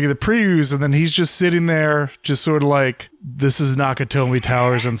sci-fi thing in the previews, and then he's just sitting there, just sort of like, this is Nakatomi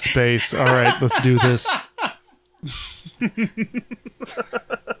Towers in space. All right, let's do this.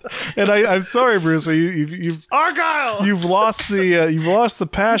 And I'm sorry, Bruce. You've Argyle. You've lost the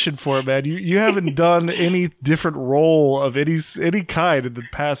passion for it, man. You haven't done any different role of any kind in the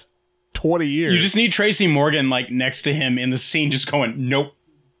past 20 years. You just need Tracy Morgan like next to him in the scene, just going, nope,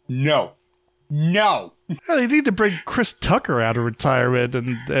 no. Yeah, they need to bring Chris Tucker out of retirement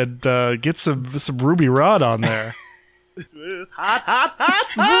and get some Ruby Rod on there. hot.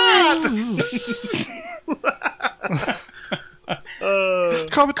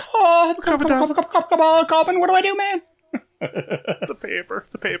 Corbin, what do I do, man? The paper.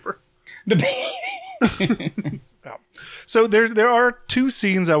 So there are two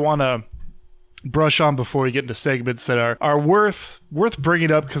scenes I want to brush on before we get into segments that are worth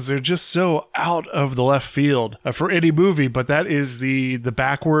bringing up because they're just so out of the left field for any movie. But that is the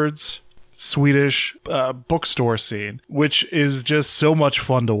backwards Swedish bookstore scene, which is just so much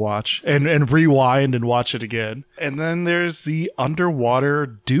fun to watch and rewind and watch it again. And then there's the underwater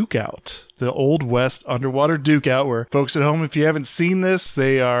duke out, the Old West underwater duke out, where folks at home, if you haven't seen this,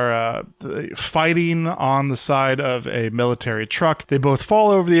 they are fighting on the side of a military truck. They both fall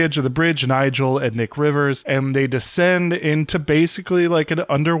over the edge of the bridge, Nigel and Nick Rivers, and they descend into basically like an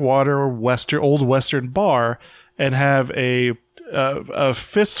underwater old Western bar and have a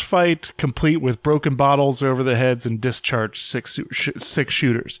fist fight complete with broken bottles over the heads and discharged six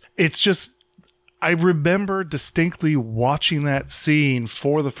shooters. It's just, I remember distinctly watching that scene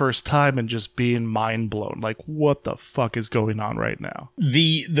for the first time and just being mind blown. Like, what the fuck is going on right now?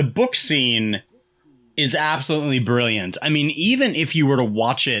 The book scene is absolutely brilliant. I mean, even if you were to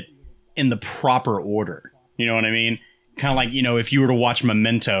watch it in the proper order, you know what I mean? Kind of like, if you were to watch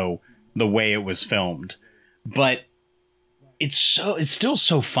Memento the way it was filmed. But it's still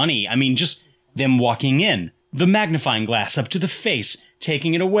so funny. I mean, just them walking in, the magnifying glass up to the face,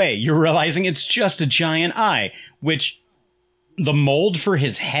 taking it away. You're realizing it's just a giant eye, which the mold for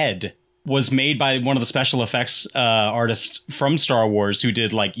his head was made by one of the special effects artists from Star Wars who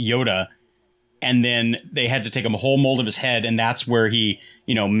did like Yoda. And then they had to take a whole mold of his head. And that's where he,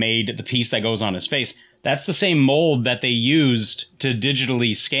 made the piece that goes on his face. That's the same mold that they used to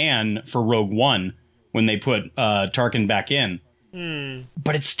digitally scan for Rogue One when they put Tarkin back in.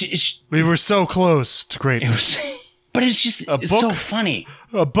 But it's we were so close to greatness. But it's just it's so funny.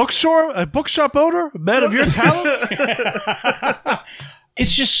 A bookshop owner, a man of your talents.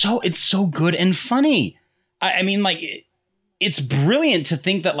 It's just so good and funny. I mean, like, it's brilliant to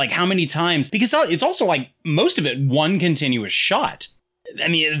think that, like, how many times, because it's also like most of it one continuous shot. I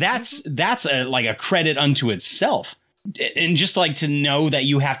mean, that's a credit unto itself. And just like to know that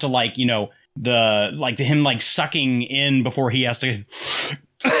you have to him sucking in before he has to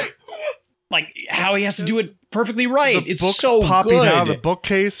like how he has to do it perfectly right. The it's books so popping good. out of the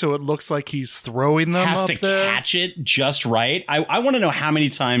bookcase so it looks like he's throwing them has up to there. Catch it just right. I want to know how many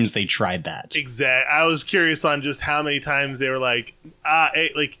times they tried that. Exactly. I was curious on just how many times they were like,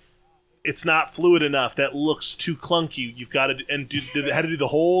 it's not fluid enough. That looks too clunky. You've got to had to do the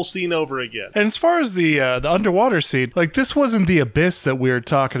whole scene over again. And as far as the underwater scene, like, this wasn't the Abyss that we were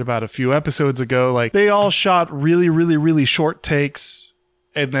talking about a few episodes ago. Like, they all shot really, really, really short takes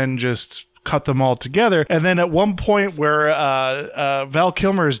and then just cut them all together. And then at one point where Val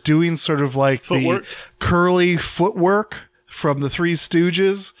Kilmer is doing sort of like footwork. The curly footwork from the Three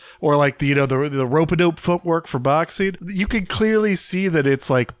Stooges, or like the rope-a-dope footwork for boxing, you can clearly see that it's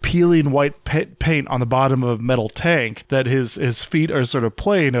like peeling white paint on the bottom of a metal tank that his feet are sort of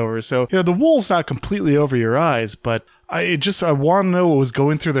playing over. So, the wool's not completely over your eyes, but I want to know what was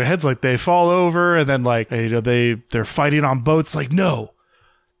going through their heads. Like, they fall over and then like, they're fighting on boats. Like, no,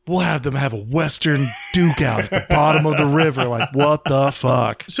 we'll have them have a Western duke out at the bottom of the river. Like, what the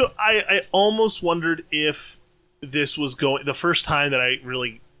fuck? So I almost wondered if this was going, the first time that I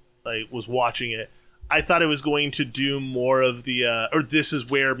really was watching it, I thought it was going to do more of the or this is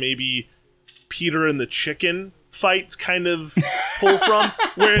where maybe Peter and the chicken fights kind of pull from,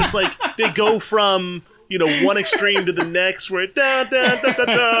 where it's like they go from one extreme to the next, where da da da da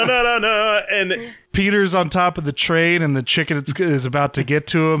da da da, and Peter's on top of the train and the chicken is about to get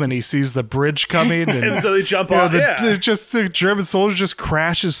to him and he sees the bridge coming and so they jump off. The German soldier just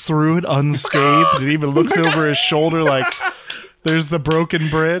crashes through it unscathed and he even looks over his shoulder like there's the broken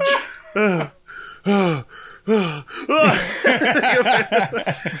bridge.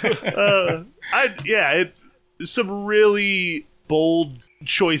 Some really bold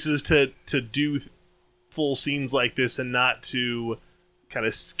choices to do full scenes like this and not to kind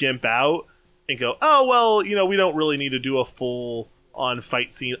of skimp out and go, oh, well, we don't really need to do a full on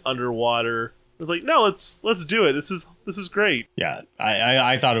fight scene underwater. It was like, no, let's do it. This is great. Yeah,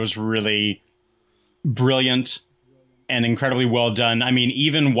 I thought it was really brilliant and incredibly well done. I mean,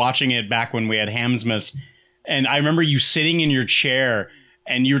 even watching it back when we had Hamsmas, and I remember you sitting in your chair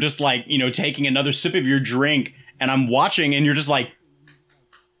and you're just like, taking another sip of your drink, and I'm watching and you're just like,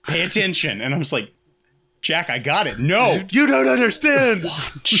 pay attention. And I'm just like, Jack, I got it. No, you don't understand.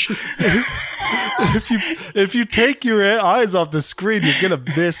 Watch. If you take your eyes off the screen, you're gonna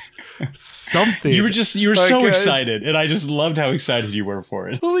miss something. You were so excited, and I just loved how excited you were for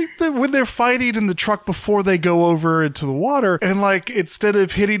it. When they're fighting in the truck before they go over into the water, and like instead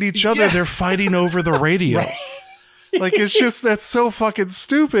of hitting each other, they're fighting over the radio. Right. Like, it's just, that's so fucking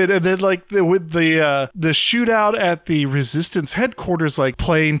stupid. And then, like, with the shootout at the Resistance headquarters, like,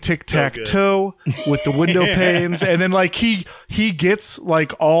 playing tic-tac-toe with the window panes. And then, like, he gets,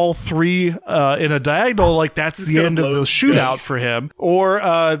 like, all three in a diagonal. Like, that's the end of the shootout for him.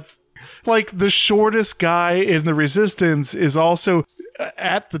 Or, like, the shortest guy in the Resistance is also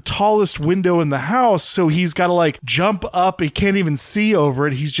at the tallest window in the house, so he's got to, like, jump up. He can't even see over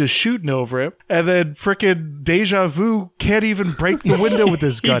it. He's just shooting over it. And then frickin' Deja Vu can't even break the window with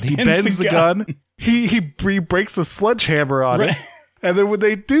his gun. He bends the gun. He breaks the sledgehammer on it. And then when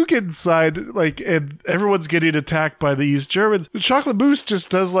they do get inside, like, and everyone's getting attacked by the East Germans, Chocolate Mousse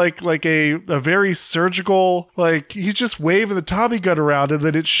just does like a very surgical, like, he's just waving the Tommy gun around, and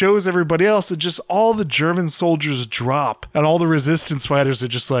then it shows everybody else, and just all the German soldiers drop, and all the Resistance fighters are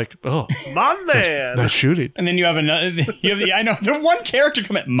just like, oh, my man, they're shooting. And then you have I know the one character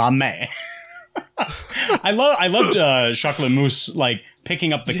come in, my man. I loved Chocolate Mousse, like,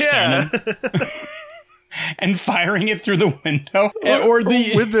 picking up the cannon. And firing it through the window, or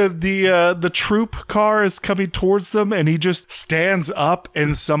the troop car is coming towards them, and he just stands up,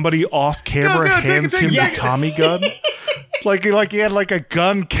 and somebody off camera hands him the Tommy gun, like he had like a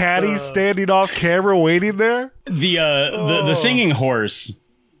gun caddy standing off camera waiting there. The singing horse,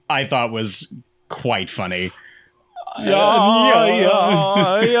 I thought, was quite funny.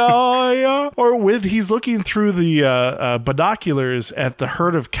 Or when he's looking through the binoculars at the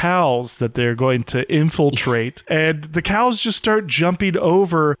herd of cows that they're going to infiltrate, and the cows just start jumping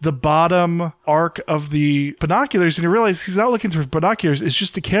over the bottom arc of the binoculars, and you realize he's not looking through binoculars. It's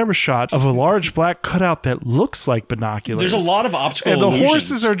just a camera shot of a large black cutout that looks like binoculars. There's a lot of optical illusions. And the illusions.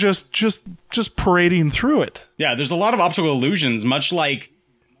 horses are just parading through it. Yeah, there's a lot of optical illusions, much like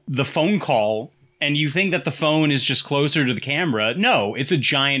the phone call. And you think that the phone is just closer to the camera. No, it's a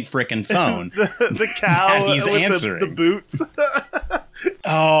giant frickin' phone. the cow that he's with answering. The boots.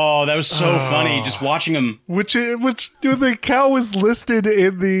 Oh, that was so funny. Just watching him. Which the cow was listed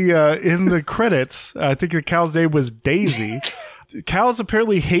in the credits. I think the cow's name was Daisy. Cows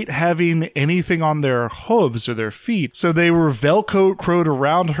apparently hate having anything on their hooves or their feet, so they were Velcroed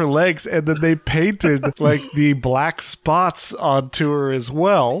around her legs, and then they painted like the black spots onto her as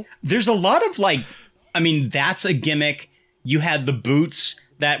well. There's a lot of that's a gimmick. You had the boots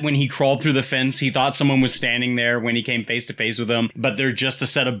that when he crawled through the fence, he thought someone was standing there when he came face to face with him, but they're just a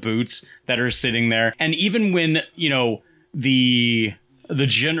set of boots that are sitting there. And even when, the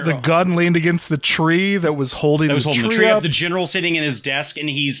gun leaned against the tree that was holding the tree up. The general sitting in his desk, and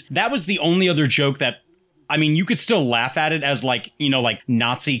that was the only other joke that, I mean, you could still laugh at it as like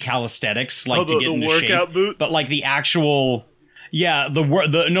Nazi calisthenics, to get into workout shape. Boots? But like the actual,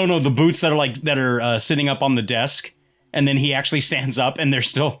 the boots that are sitting up on the desk, and then he actually stands up, and they're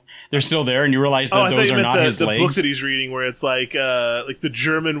still there, and you realize that those are not his legs. The book that he's reading, where it's like the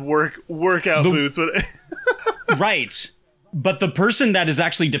German workout boots, right. But the person that is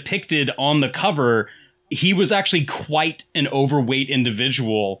actually depicted on the cover, he was actually quite an overweight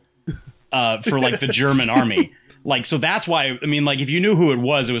individual for like the German army. Like, so that's why, I mean, like, if you knew who it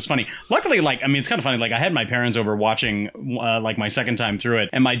was funny. Luckily, it's kind of funny. Like, I had my parents over watching my second time through it,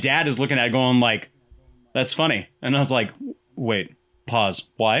 and my dad is looking at it going like, that's funny. And I was like, wait, pause.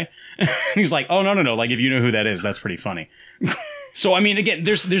 Why? And he's like, oh, no. Like, if you know who that is, that's pretty funny. So, I mean, again,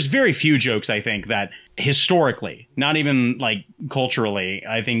 there's very few jokes, I think, that historically, not even like culturally,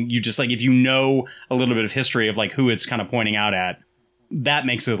 I think you just like, if you know a little bit of history of like who it's kind of pointing out at, that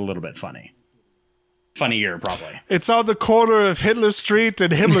makes it a little bit funny. Funnier, probably. It's on the corner of Hitler Street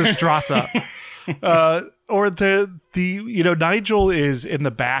and Himmlerstrasse. Or Nigel is in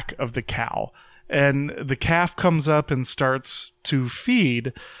the back of the cow, and the calf comes up and starts to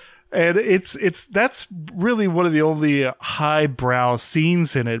feed. And that's really one of the only highbrow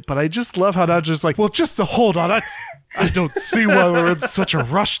scenes in it. But I just love how Nigel's like, well, just to hold on, I don't see why we're in such a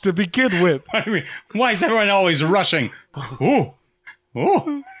rush to begin with. Why is everyone always rushing? Ooh.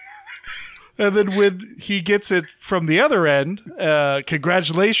 And then when he gets it from the other end,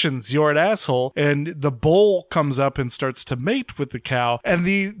 congratulations, you're an asshole. And the bull comes up and starts to mate with the cow. And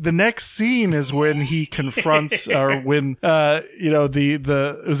the next scene is when he confronts, or when, was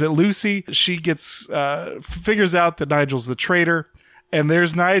it Lucy? She gets, figures out that Nigel's the traitor. And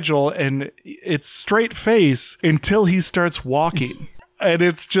there's Nigel, and it's straight face until he starts walking. And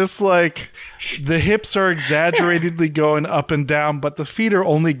it's just like the hips are exaggeratedly going up and down, but the feet are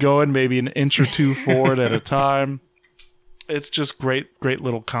only going maybe an inch or two forward at a time. It's just great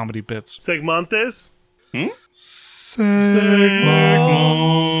little comedy bits. Segmentos? Segments.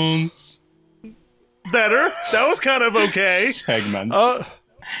 Better. That was kind of okay. Segments. That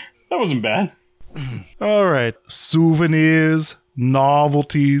wasn't bad. All right. Souvenirs,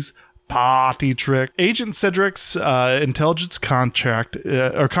 novelties, party trick. Agent Cedric's intelligence contact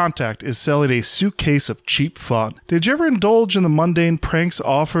is selling a suitcase of cheap fun. Did you ever indulge in the mundane pranks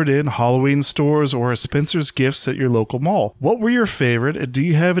offered in Halloween stores or Spencer's Gifts at your local mall? What were your favorite, and do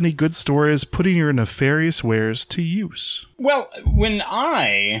you have any good stories putting your nefarious wares to use? Well, when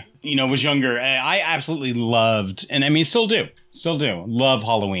I, was younger, I absolutely loved, and I mean, still do, love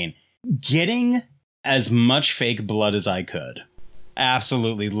Halloween. Getting as much fake blood as I could.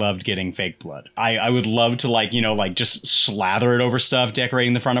 Absolutely loved getting fake blood. I would love to just slather it over stuff,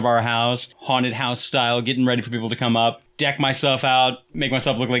 decorating the front of our house, haunted house style, getting ready for people to come up, deck myself out, make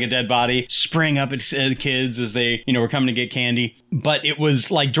myself look like a dead body, spraying up at kids as they, were coming to get candy. But it was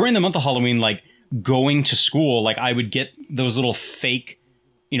during the month of Halloween, going to school, I would get those little fake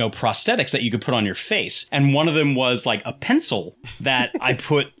prosthetics that you could put on your face. And one of them was a pencil that I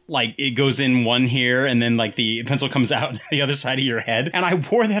put, it goes in one here and then the pencil comes out the other side of your head. And I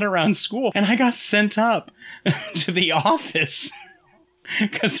wore that around school and I got sent up to the office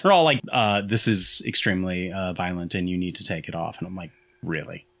because they're all this is extremely violent and you need to take it off. And I'm like,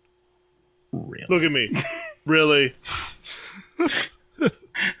 really? Look at me. Really?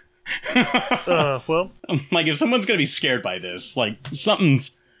 Well, I'm if someone's going to be scared by this,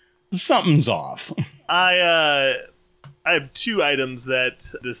 something's off. I have two items that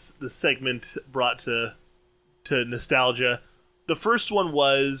this segment brought to nostalgia. The first one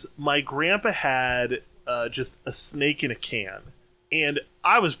was my grandpa had just a snake in a can, and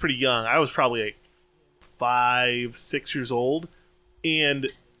I was pretty young. I was probably 5, 6 years old, and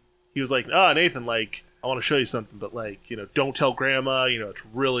he was like, "Oh, Nathan, I want to show you something, but don't tell Grandma. It's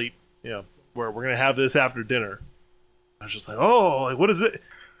really, we're gonna have this after dinner." I was just like, "Oh, what is it?"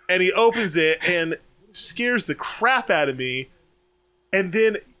 And he opens it and scares the crap out of me. And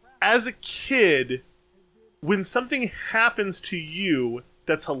then, as a kid, when something happens to you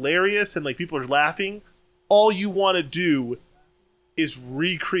that's hilarious and people are laughing, all you want to do is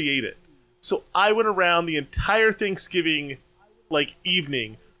recreate it. So I went around the entire Thanksgiving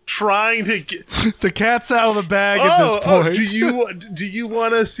evening trying to get the cat's out of the bag at this point. Do you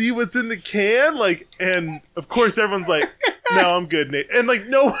want to see what's in the can? And of course everyone's like, "No, I'm good, Nate." And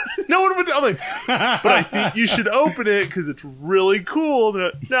no one would. I'm like, "But I think you should open it because it's really cool."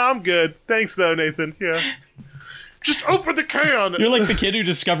 No, I'm good. Thanks though, Nathan. Yeah. Just open the can. You're like the kid who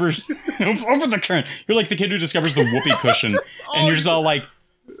discovers open the can. You're like the kid who discovers the whoopee cushion, and you're just all like,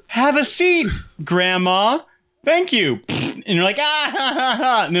 "Have a seat, Grandma. Thank you." And you're like, "Ah, ha, ha,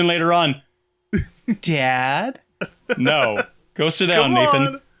 ha." And then later on, "Dad, no, go sit down,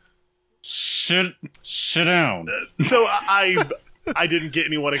 Nathan. Sit down." So I didn't get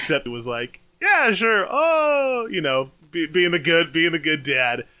anyone except it was "Yeah, sure. Oh, being the good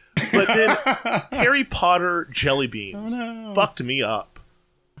dad." But then Harry Potter jelly beans fucked me up.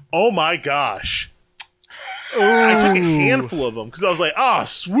 Oh my gosh. Ooh. I took a handful of them because I was like, "Oh,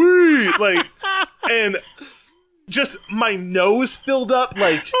 sweet." And just my nose filled up.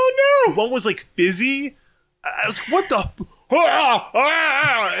 Oh no. One was fizzy. I was like, "What the?"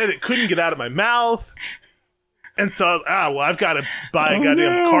 And it couldn't get out of my mouth. And so I was, I've got to buy a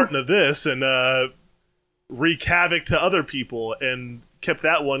goddamn carton of this and wreak havoc to other people, and kept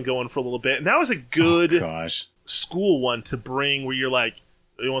that one going for a little bit. And that was a good school one to bring where you're like,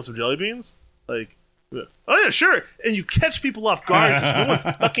 "You want some jelly beans?" "Oh yeah, sure." And you catch people off guard because no one's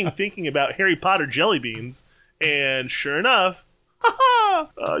fucking thinking about Harry Potter jelly beans. And sure enough,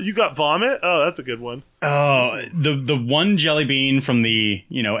 you got vomit? Oh, that's a good one. Oh, the one jelly bean from the,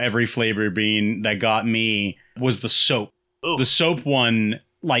 every flavor bean that got me was the soap. Ugh. The soap one,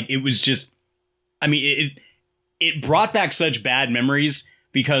 it was just, I mean, it brought back such bad memories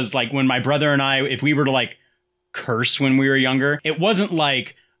because when my brother and I, if we were to curse when we were younger, it wasn't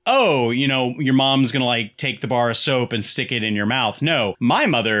 "Oh, your mom's gonna take the bar of soap and stick it in your mouth." No, my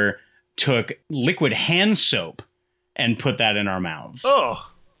mother took liquid hand soap and put that in our mouths.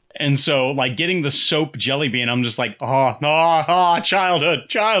 Oh. And so getting the soap jelly bean, I'm just childhood.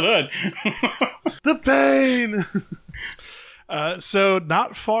 The pain. So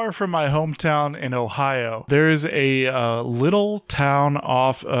not far from my hometown in Ohio, there is a little town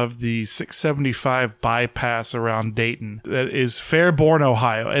off of the 675 bypass around Dayton that is Fairborn,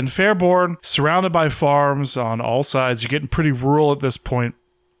 Ohio. And Fairborn, surrounded by farms on all sides, you're getting pretty rural at this point.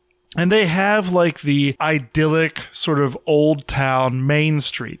 And they have the idyllic sort of old town main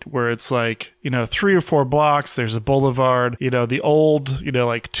street where it's 3 or 4 blocks. There's a boulevard, the old,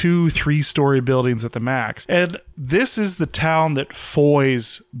 2-3 story buildings at the max. And this is the town that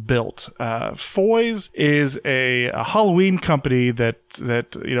Foy's built. Foy's is a Halloween company that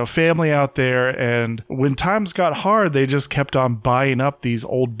family out there, and when times got hard, they just kept on buying up these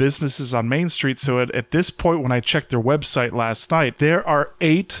old businesses on Main Street. So at this point, when I checked their website last night, there are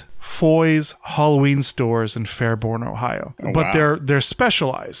 8 Foy's Halloween stores in Fairborn, Ohio. Oh, but wow. they're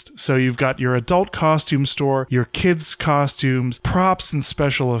specialized. So you've got your adult costume store, your kids' costumes, props and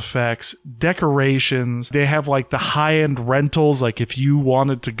special effects, decorations. They have like the high-end rentals, like if you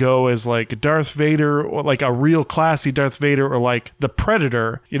wanted to go as like Darth Vader, or like a real classy Darth Vader, or like the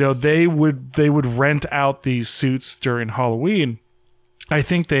Predator, they would rent out these suits during Halloween. I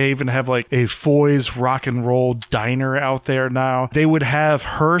think they even have like a Foy's rock and roll diner out there now. They would have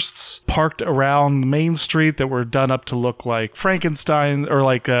hearses parked around Main Street that were done up to look like Frankenstein, or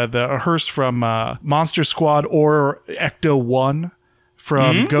like the hearse from Monster Squad or Ecto-1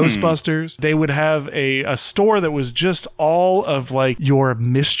 from Ghostbusters. They would have a store that was just all of like your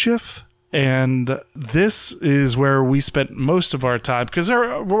mischief. And this is where we spent most of our time, because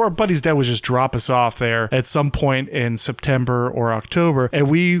our buddy's dad would just drop us off there at some point in September or October, and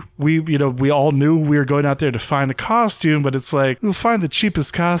we all knew we were going out there to find a costume, but it's like, you'll find the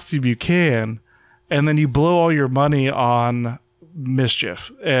cheapest costume you can, and then you blow all your money on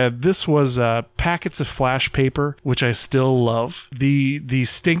mischief. This was packets of flash paper, which I still love. The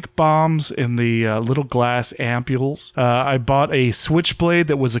stink bombs in the little glass ampules. I bought a switchblade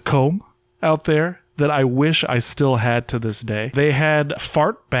that was a comb out there that I wish I still had to this day. They had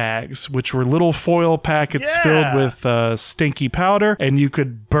fart bags, which were little foil packets filled with stinky powder, and you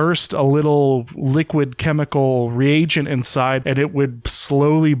could burst a little liquid chemical reagent inside, and it would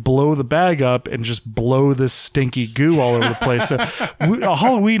slowly blow the bag up and just blow this stinky goo all over the place. So a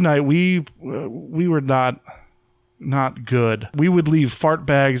Halloween night, we were not good. We would leave fart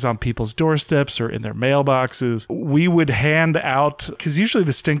bags on people's doorsteps or in their mailboxes. We would hand out, because usually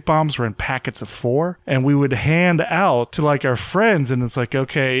the stink bombs were in packets of 4, and we would hand out to like our friends, and it's like,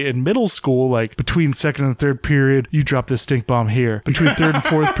 okay, in middle school, like between second and third period, you drop this stink bomb here. Between third and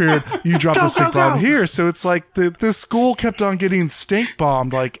fourth period, you drop this stink bomb here. So it's like the school kept on getting stink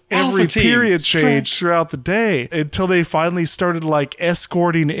bombed like every period change throughout the day, until they finally started like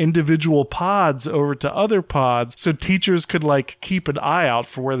escorting individual pods over to other pods, so teachers could like keep an eye out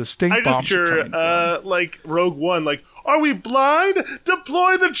for where the stink bombs are coming from. Like Rogue One, like, are we blind?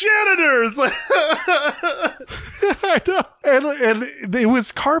 Deploy the janitors! I know. And it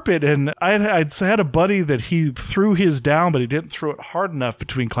was carpet, and I'd had a buddy that he threw his down, but he didn't throw it hard enough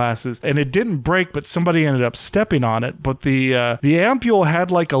between classes, and it didn't break, but somebody ended up stepping on it. But the ampule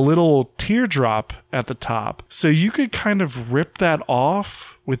had like a little teardrop at the top, so you could kind of rip that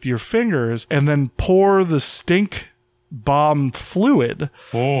off with your fingers and then pour the stink bomb fluid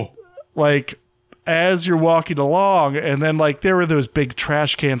like as you're walking along, and then like there were those big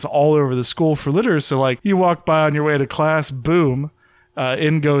trash cans all over the school for litter, so like you walk by on your way to class, boom,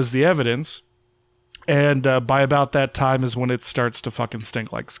 in goes the evidence, and by about that time is when it starts to fucking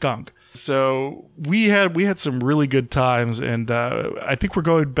stink like skunk. So we had some really good times, and I think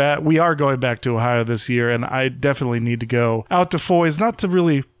we are going back to Ohio this year, and I definitely need to go out to Foy's, not to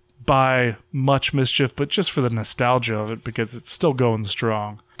really buy much mischief, but just for the nostalgia of it, because it's still going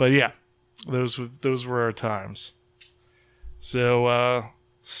strong. But yeah, those were our times. So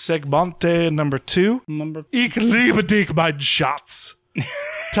segmente number 2. Ich liebe dich, mein Schatz.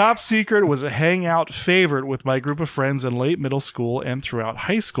 Top Secret was a hangout favorite with my group of friends in late middle school and throughout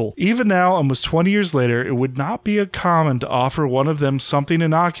high school. Even now, almost 20 years later, it would not be uncommon to offer one of them something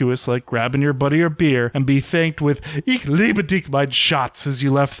innocuous like grabbing your buddy a beer and be thanked with Ich liebe dich, mein Schatz as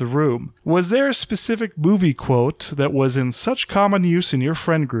you left the room. Was there a specific movie quote that was in such common use in your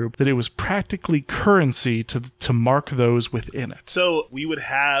friend group that it was practically currency to mark those within it? So we would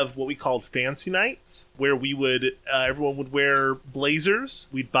have what we called fancy nights, where we would everyone would wear blazers.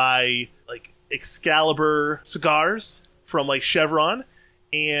 We'd buy like Excalibur cigars from like Chevron,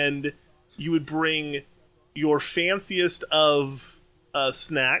 and you would bring your fanciest of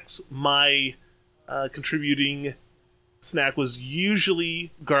snacks. My contributing snack was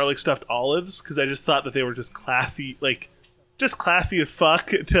usually garlic stuffed olives, because I just thought that they were just classy, like just classy as fuck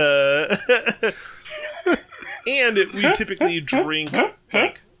to. And we typically drink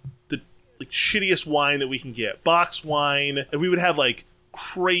like the shittiest wine that we can get, box wine, and we would have like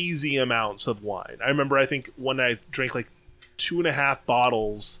crazy amounts of wine. I remember, I think one night I drank like 2.5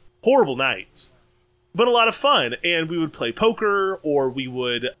 bottles. Horrible nights, but a lot of fun. And we would play poker, or we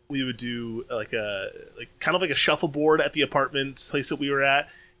would do like kind of like a shuffleboard at the apartment place that we were at.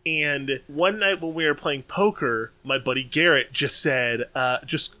 And one night when we were playing poker, my buddy Garrett just said,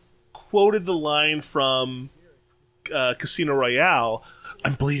 just quoted the line from Casino Royale,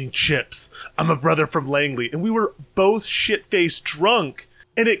 I'm bleeding chips. I'm a brother from Langley. And we were both shit-faced drunk,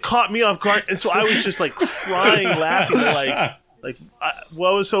 and it caught me off guard. And so I was just like crying, laughing,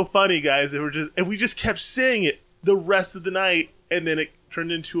 what was so funny, guys? And we just kept saying it the rest of the night, and then it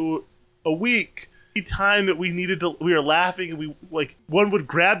turned into a week. Every time that we were laughing, and we one would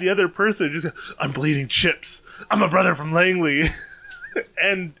grab the other person and just, I'm bleeding chips. I'm a brother from Langley.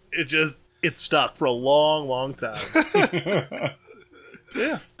 And it stuck for a long, long time.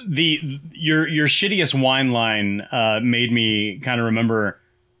 Yeah. Your shittiest wine line made me kind of remember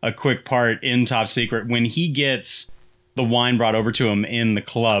a quick part in Top Secret when he gets the wine brought over to him in the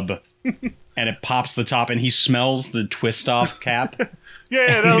club and it pops the top and he smells the twist off cap.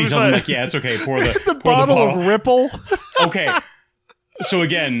 Yeah, that was fun. Him like, yeah, it's okay. Pour the bottle of Ripple. Okay. So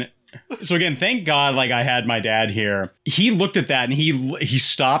again, thank God, I had my dad here. He looked at that and he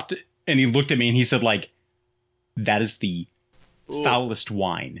stopped and he looked at me and he said, that is the foulest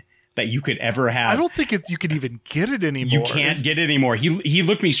wine that you could ever have. I don't think you can even get it anymore. You can't get it anymore. He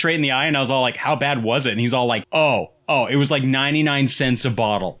looked me straight in the eye and I was all like, how bad was it? And he's all like, oh, it was 99 cents a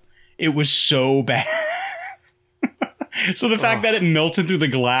bottle. It was so bad. So the fact that it melted through the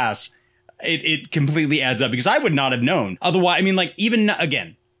glass, it completely adds up because I would not have known. Otherwise, even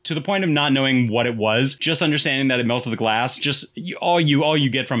again, to the point of not knowing what it was, just understanding that it melted the glass, all you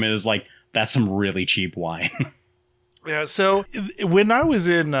get from it is that's some really cheap wine. Yeah, so when I was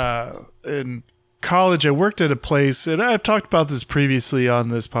in college, I worked at a place, and I've talked about this previously on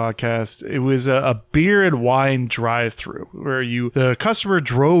this podcast. It was a beer and wine drive-through where the customer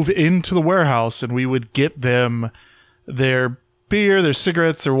drove into the warehouse, and we would get them their beer, their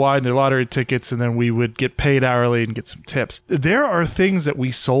cigarettes, their wine, their lottery tickets, and then we would get paid hourly and get some tips. There are things that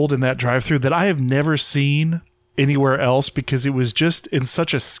we sold in that drive-through that I have never seen anywhere else because it was just in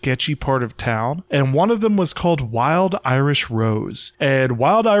such a sketchy part of town. And one of them was called Wild Irish Rose. And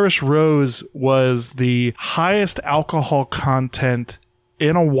Wild Irish Rose was the highest alcohol content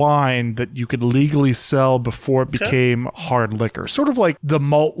in a wine that you could legally sell before it became hard liquor. Sort of like the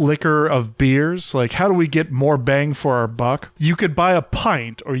malt liquor of beers. How do we get more bang for our buck? You could buy a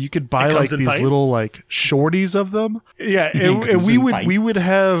pint, or you could buy these pints? Little shorties of them. Yeah, and we would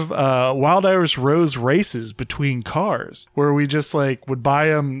have Wild Irish Rose races between cars where we just would buy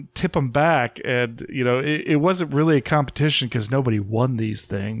them, tip them back, and it wasn't really a competition because nobody won these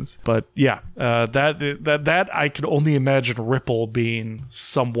things. But yeah, that I could only imagine Ripple being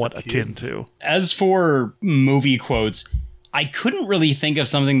somewhat akin to. As for movie quotes, I couldn't really think of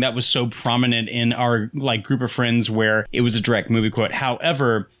something that was so prominent in our group of friends where it was a direct movie quote.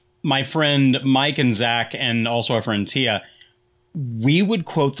 However, my friend Mike and Zach, and also our friend Tia, we would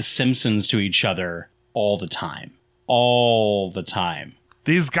quote The Simpsons to each other all the time. All the time.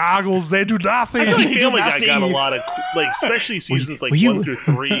 These goggles, they do nothing. I feel like Family Guy got a lot of, especially seasons 1 through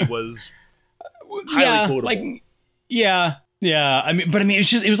 3 was highly quotable. Yeah,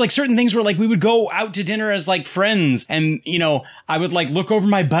 it was certain things where we would go out to dinner as friends, and I would look over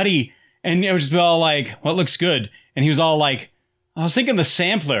my buddy, and it would just be all what looks good, and he was all I was thinking the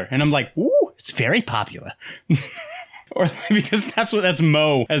sampler, and I'm like, ooh, it's very popular. Or because that's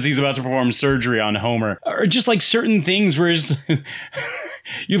Mo as he's about to perform surgery on Homer, or just certain things where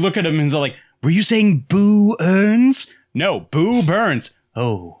you look at him and he's all were you saying Boo Earns? No, Boo Burns.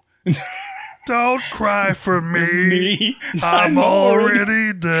 Oh. Don't cry for me. I'm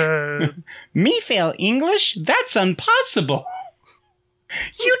already dead. Me fail English? That's impossible.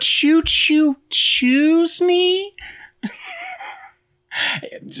 You choose me?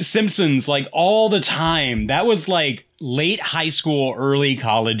 Simpsons, all the time. That was late high school, early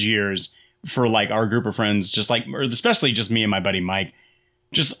college years for our group of friends, or especially just me and my buddy Mike.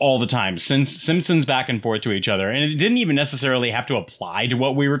 Just all the time, since Simpsons back and forth to each other. And it didn't even necessarily have to apply to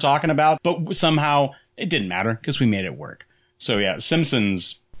what we were talking about, but somehow it didn't matter because we made it work. So yeah,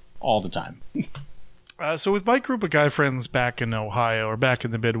 Simpsons all the time. So with my group of guy friends back in Ohio or back in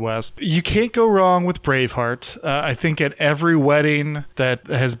the Midwest, you can't go wrong with Braveheart. I think at every wedding that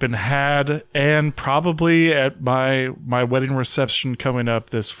has been had, and probably at my wedding reception coming up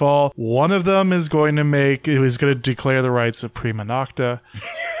this fall, one of them is going to declare the rights of prima nocta.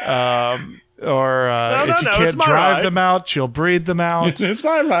 Or if you can't drive them out, she'll breed them out. It's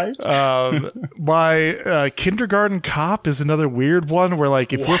my right. My kindergarten cop is another weird one where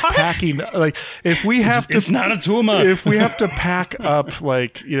if we're packing, if we have to, it's not a tumor. If we have to pack up,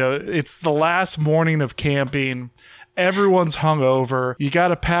 it's the last morning of camping Everyone's hungover. You got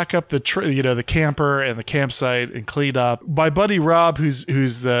to pack up the camper and the campsite and clean up. My buddy Rob, who's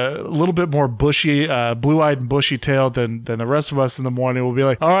a little bit more bushy, blue-eyed and bushy-tailed than the rest of us in the morning, will be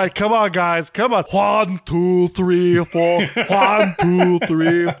like, "All right, come on, guys, come on, 1, 2, 3, 4, 1, 2,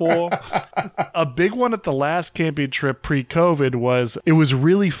 3, 4." A big one at the last camping trip pre-COVID was it was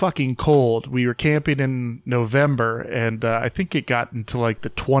really fucking cold. We were camping in November, and I think it got into like the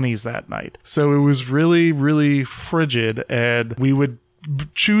 20s that night. So it was really, really frigid, and we would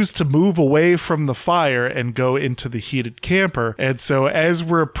choose to move away from the fire and go into the heated camper. And so as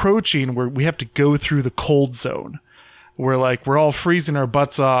we're approaching, we have to go through the cold zone. We're all freezing our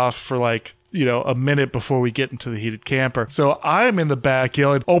butts off for like, a minute before we get into the heated camper. So I'm in the back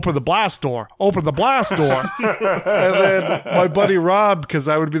yelling, "Open the blast door, open the blast door." And then my buddy Rob, because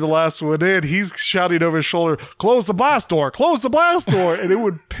I would be the last one in, he's shouting over his shoulder, "Close the blast door, close the blast door." And it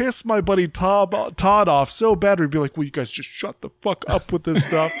would piss my buddy Todd off so bad. We'd be like, "Will you guys just shut the fuck up with this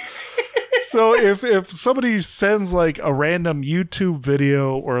stuff?" So if somebody sends like a random YouTube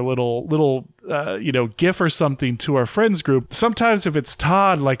video or a little GIF or something to our friends group, sometimes if it's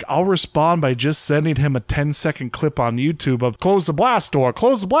Todd, like I'll respond by just sending him a 10-second clip on YouTube of "Close the blast door,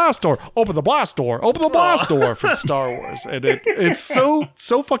 close the blast door, open the blast door, open the blast door" from Star Wars. And it's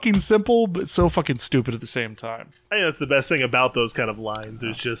so fucking simple, but so fucking stupid at the same time. I think that's the best thing about those kind of lines.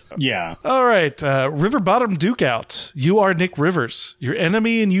 It's just... Yeah. All right. River Bottom Duke out. You are Nick Rivers. Your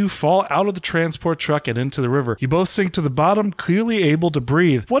enemy and you fall out of the transport truck and into the river. You both sink to the bottom, clearly able to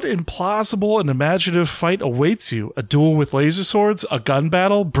breathe. What implausible and imaginative fight awaits you? A duel with laser swords? A gun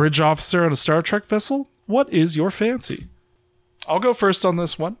battle? Bridge officer on a Star Trek vessel? What is your fancy? I'll go first on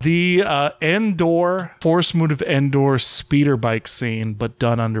this one. The Endor, Force Moon of Endor speeder bike scene, but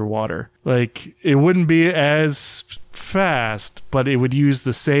done underwater. Like, it wouldn't be as fast, but it would use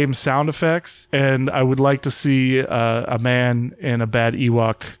the same sound effects, and I would like to see a man in a bad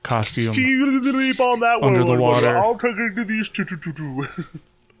Ewok costume under the water. I'll take it to these two.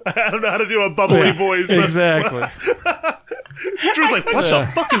 I don't know how to do a bubbly voice. Exactly. Drew's like, what the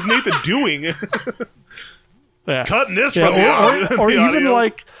fuck is Nathan doing? Yeah. Cutting this from the or even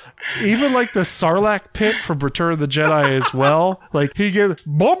like the Sarlacc pit from Return of the Jedi as well. Like he gets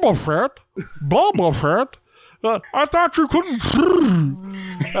Boba Fett. I thought you couldn't.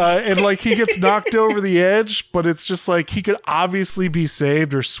 And like he gets knocked over the edge, but it's just like he could obviously be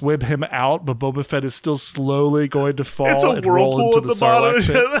saved or swim him out, but Boba Fett is still slowly going to fall and roll into the Sarlacc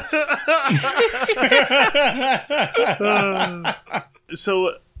pit.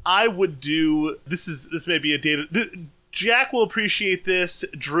 So I would do this may be a data. Jack will appreciate this.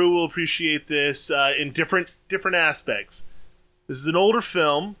 Drew will appreciate this in different aspects. This is an older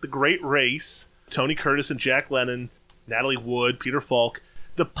film, The Great Race. Tony Curtis and Jack Lemmon, Natalie Wood, Peter Falk.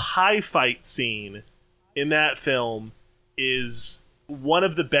 The pie fight scene in that film is one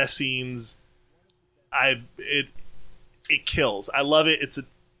of the best scenes. It kills. I love it.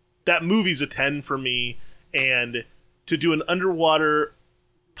 That movie's a 10 for me. And to do an underwater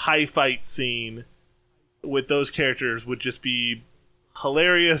pie fight scene with those characters would just be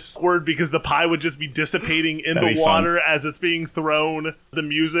hilarious. Because the pie would just be dissipating in the water as it's being thrown. The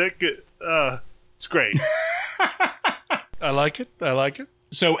music, it's great. I like it.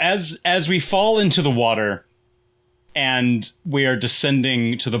 So as we fall into the water and we are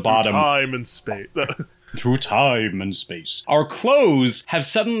descending to the bottom, through time and space, our clothes have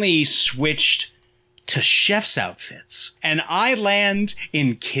suddenly switched to chef's outfits, and I land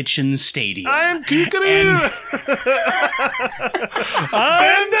in Kitchen Stadium. I'm Kikari!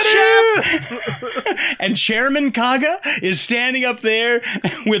 And Chairman Kaga is standing up there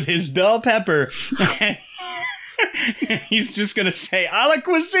with his bell pepper, and he's just gonna say "a la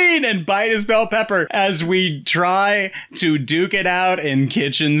cuisine" and bite his bell pepper as we try to duke it out in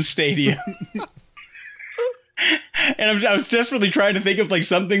Kitchen Stadium. And I was desperately trying to think of like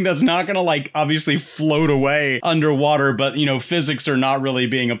something that's not gonna like obviously float away underwater, but physics are not really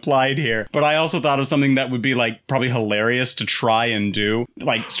being applied here. But I also thought of something that would be like probably hilarious to try and do,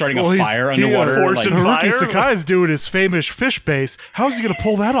 like starting a fire underwater. Haruki Sakai's doing his famous fish base. How's he gonna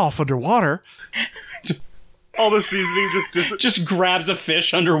pull that off underwater? All the seasoning just grabs a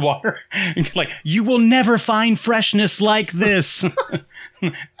fish underwater. Like, you will never find freshness like this.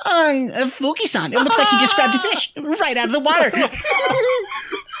 Fuki-san, it looks like he just grabbed a fish right out of the water.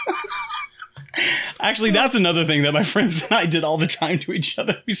 Actually, that's another thing that my friends and I did all the time to each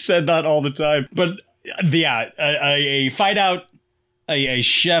other. We said that all the time. But yeah, a fight out, a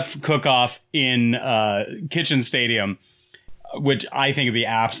chef cook-off in Kitchen Stadium, which I think would be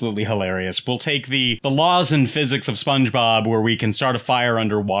absolutely hilarious. We'll take the laws and physics of SpongeBob, where we can start a fire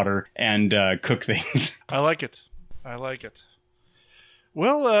underwater and cook things. I like it. I like it.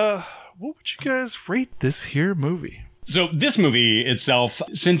 Well, what would you guys rate this here movie? So this movie itself,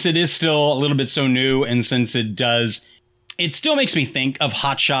 since it is still a little bit so new, and since it still makes me think of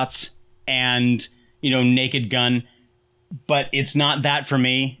Hot Shots and, Naked Gun, but it's not that for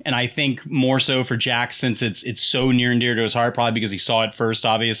me. And I think more so for Jack, since it's so near and dear to his heart, probably because he saw it first,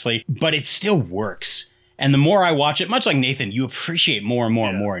 obviously, but it still works. And the more I watch it, much like Nathan, you appreciate more and more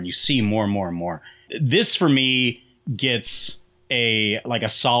and more, and you see more and more and more. This for me gets a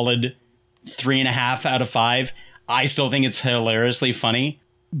solid 3.5 out of 5. I still think it's hilariously funny,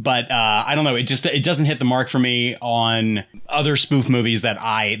 but I don't know. It doesn't hit the mark for me on other spoof movies that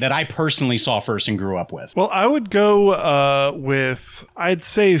I personally saw first and grew up with. Well, I would go with, I'd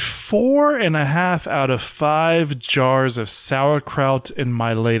say 4.5 out of 5 jars of sauerkraut in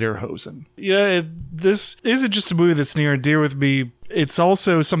my lederhosen. This isn't just a movie that's near and dear with me. It's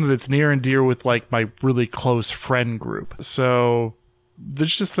also something that's near and dear with like my really close friend group. So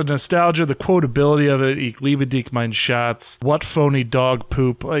there's just the nostalgia, the quotability of it. Ich liebe dich, mein Schatz. What phony dog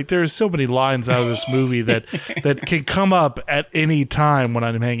poop. Like, there's so many lines out of this movie that can come up at any time when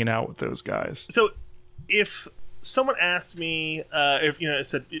I'm hanging out with those guys. So if someone asked me,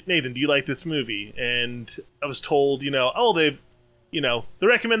 said, Nathan, do you like this movie? And I was told, they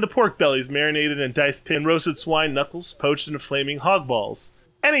recommend the pork bellies marinated in diced pin, roasted swine knuckles, poached in flaming hog balls.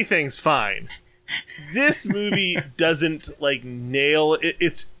 Anything's fine. This movie doesn't nail it.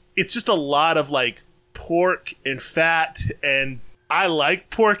 It's just a lot of pork and fat, and I like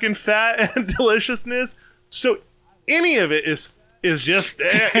pork and fat and deliciousness. So any of it is just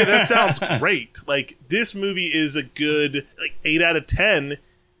that sounds great. This movie is a good 8 out of 10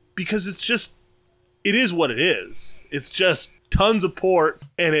 because it is what it is. It's just tons of pork,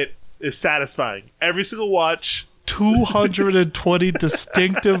 and it is satisfying. Every single watch. 220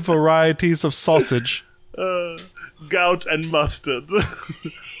 distinctive varieties of sausage. Gout and mustard.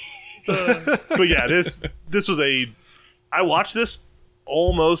 But yeah, this was I watched this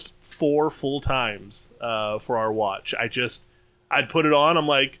almost 4 full times for our watch. I'd put it on. I'm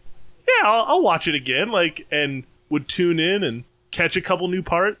like, yeah, I'll watch it again. And would tune in and catch a couple new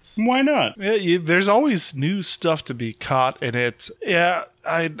parts. Why not? Yeah, there's always new stuff to be caught in it. Yeah,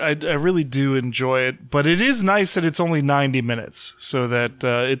 I really do enjoy it, but it is nice that it's only 90 minutes, so that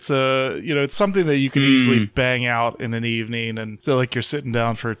it's something that you can easily bang out in an evening and feel like you're sitting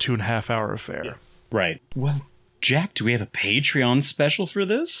down for a 2.5 hour affair. Yes. Right. Well, Jack, do we have a Patreon special for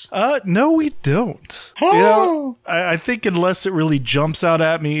this? No, we don't. Oh. I think unless it really jumps out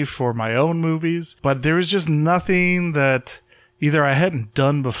at me for my own movies, but there is just nothing that either I hadn't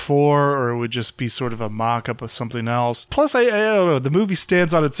done before, or it would just be sort of a mock-up of something else. Plus, I don't know, the movie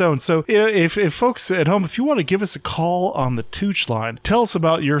stands on its own. So, if folks at home, if you want to give us a call on the Tooch line, tell us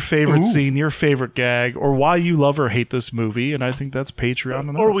about your favorite scene, your favorite gag, or why you love or hate this movie, and I think that's Patreon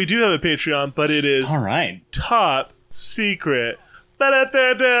enough. Or we do have a Patreon, but it is all right. Top secret.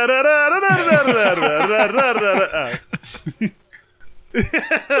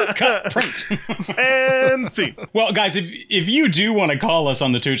 Cut, print. And see. Well, guys, if you do want to call us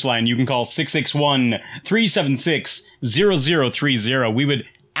on the Tooch line, you can call 661-376-0030. We would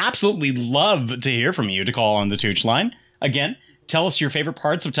absolutely love to hear from you to call on the Tooch line. Again, tell us your favorite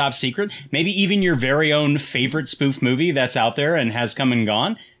parts of Top Secret, maybe even your very own favorite spoof movie that's out there and has come and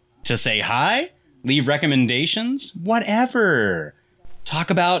gone. To say hi, leave recommendations, whatever. Talk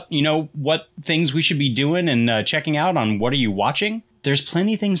about, what things we should be doing and checking out on What Are You Watching? There's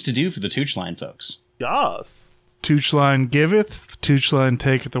plenty of things to do for the Tooch line, folks. Yes. Tooch line giveth, Tooch line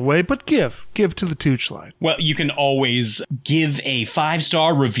taketh away, but give to the Tooch line. Well, you can always give a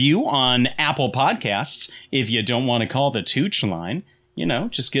 5-star review on Apple Podcasts if you don't want to call the Tooch line.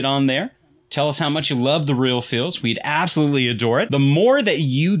 Just get on there. Tell us how much you love The Real Feels. We'd absolutely adore it. The more that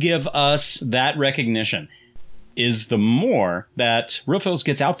you give us that recognition is the more that Real Feels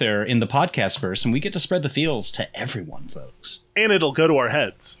gets out there in the podcast verse, and we get to spread the feels to everyone, folks. And it'll go to our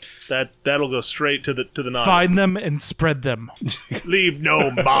heads. That'll go straight to the noggin. Find them and spread them. Leave no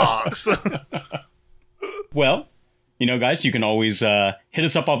marks. Well, guys, you can always hit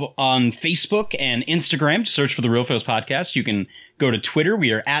us up on Facebook and Instagram. Just search for the Real Feels Podcast. You can go to Twitter.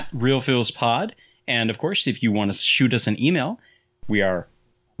 We are at Real Feels Pod. And of course, if you want to shoot us an email, we are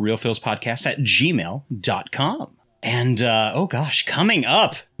realfeelspodcast@gmail.com. And, coming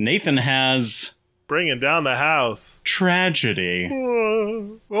up, Nathan has... Bringing down the house. Tragedy.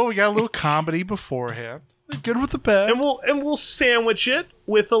 Well, we got a little comedy beforehand. Good with the bad. And we'll sandwich it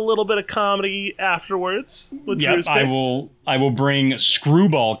with a little bit of comedy afterwards. Yep, I will bring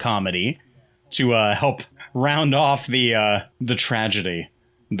screwball comedy to help round off the tragedy.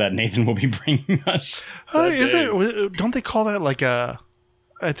 that Nathan will be bringing us. Is it? Don't they call that like a?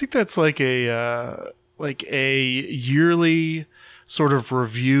 I think that's like a yearly sort of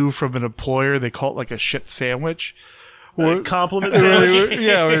review from an employer. They call it like a shit sandwich. Or compliment sandwich.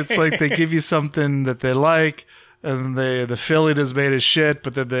 Yeah, it's like they give you something that they like, and the filling is made of shit,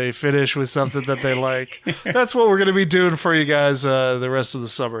 but then they finish with something that they like. That's what we're going to be doing for you guys the rest of the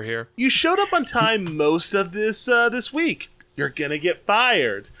summer here. You showed up on time most of this week. You're going to get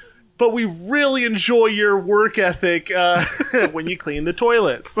fired. But we really enjoy your work ethic when you clean the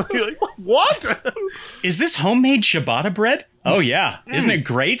toilets. You're like, what? Is this homemade ciabatta bread? Oh, yeah. Isn't it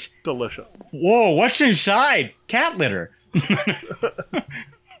great? Delicious. Whoa, what's inside? Cat litter.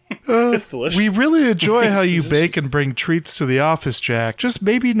 It's delicious. We really enjoy how you bake and bring treats to the office, Jack. Just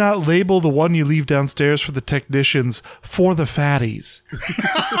maybe not label the one you leave downstairs for the technicians for the fatties.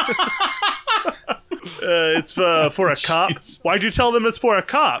 It's for a cop. Why'd you tell them it's for a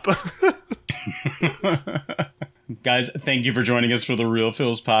cop? Guys, thank you for joining us for the Real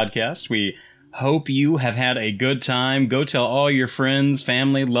Feels podcast. We hope you have had a good time. Go tell all your friends,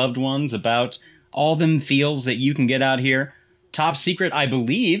 family, loved ones about all them feels that you can get out here. Top Secret, I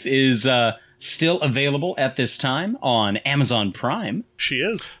believe, is still available at this time on Amazon Prime. She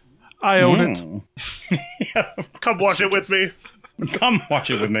is. I own it. Come watch it with me. Come watch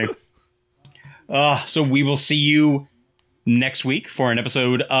it with me. So we will see you next week for an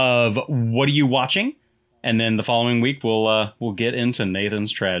episode of What Are You Watching? And then the following week, we'll get into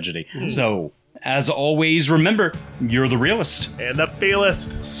Nathan's tragedy. So, as always, remember, you're the realist. And the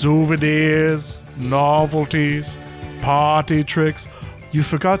feelist. Souvenirs, novelties, party tricks. You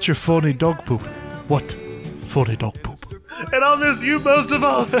forgot your funny dog poop. What? Funny dog poop. And I'll miss you most of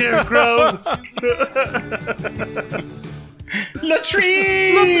all, Scarecrow.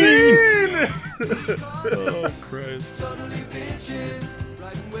 Latrine! Oh, Christ. Totally bitchin',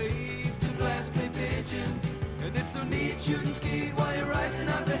 riding waves to glass clay pigeons. And it's so neat shooting ski while you're riding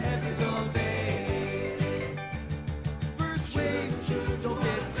out the heavies all day.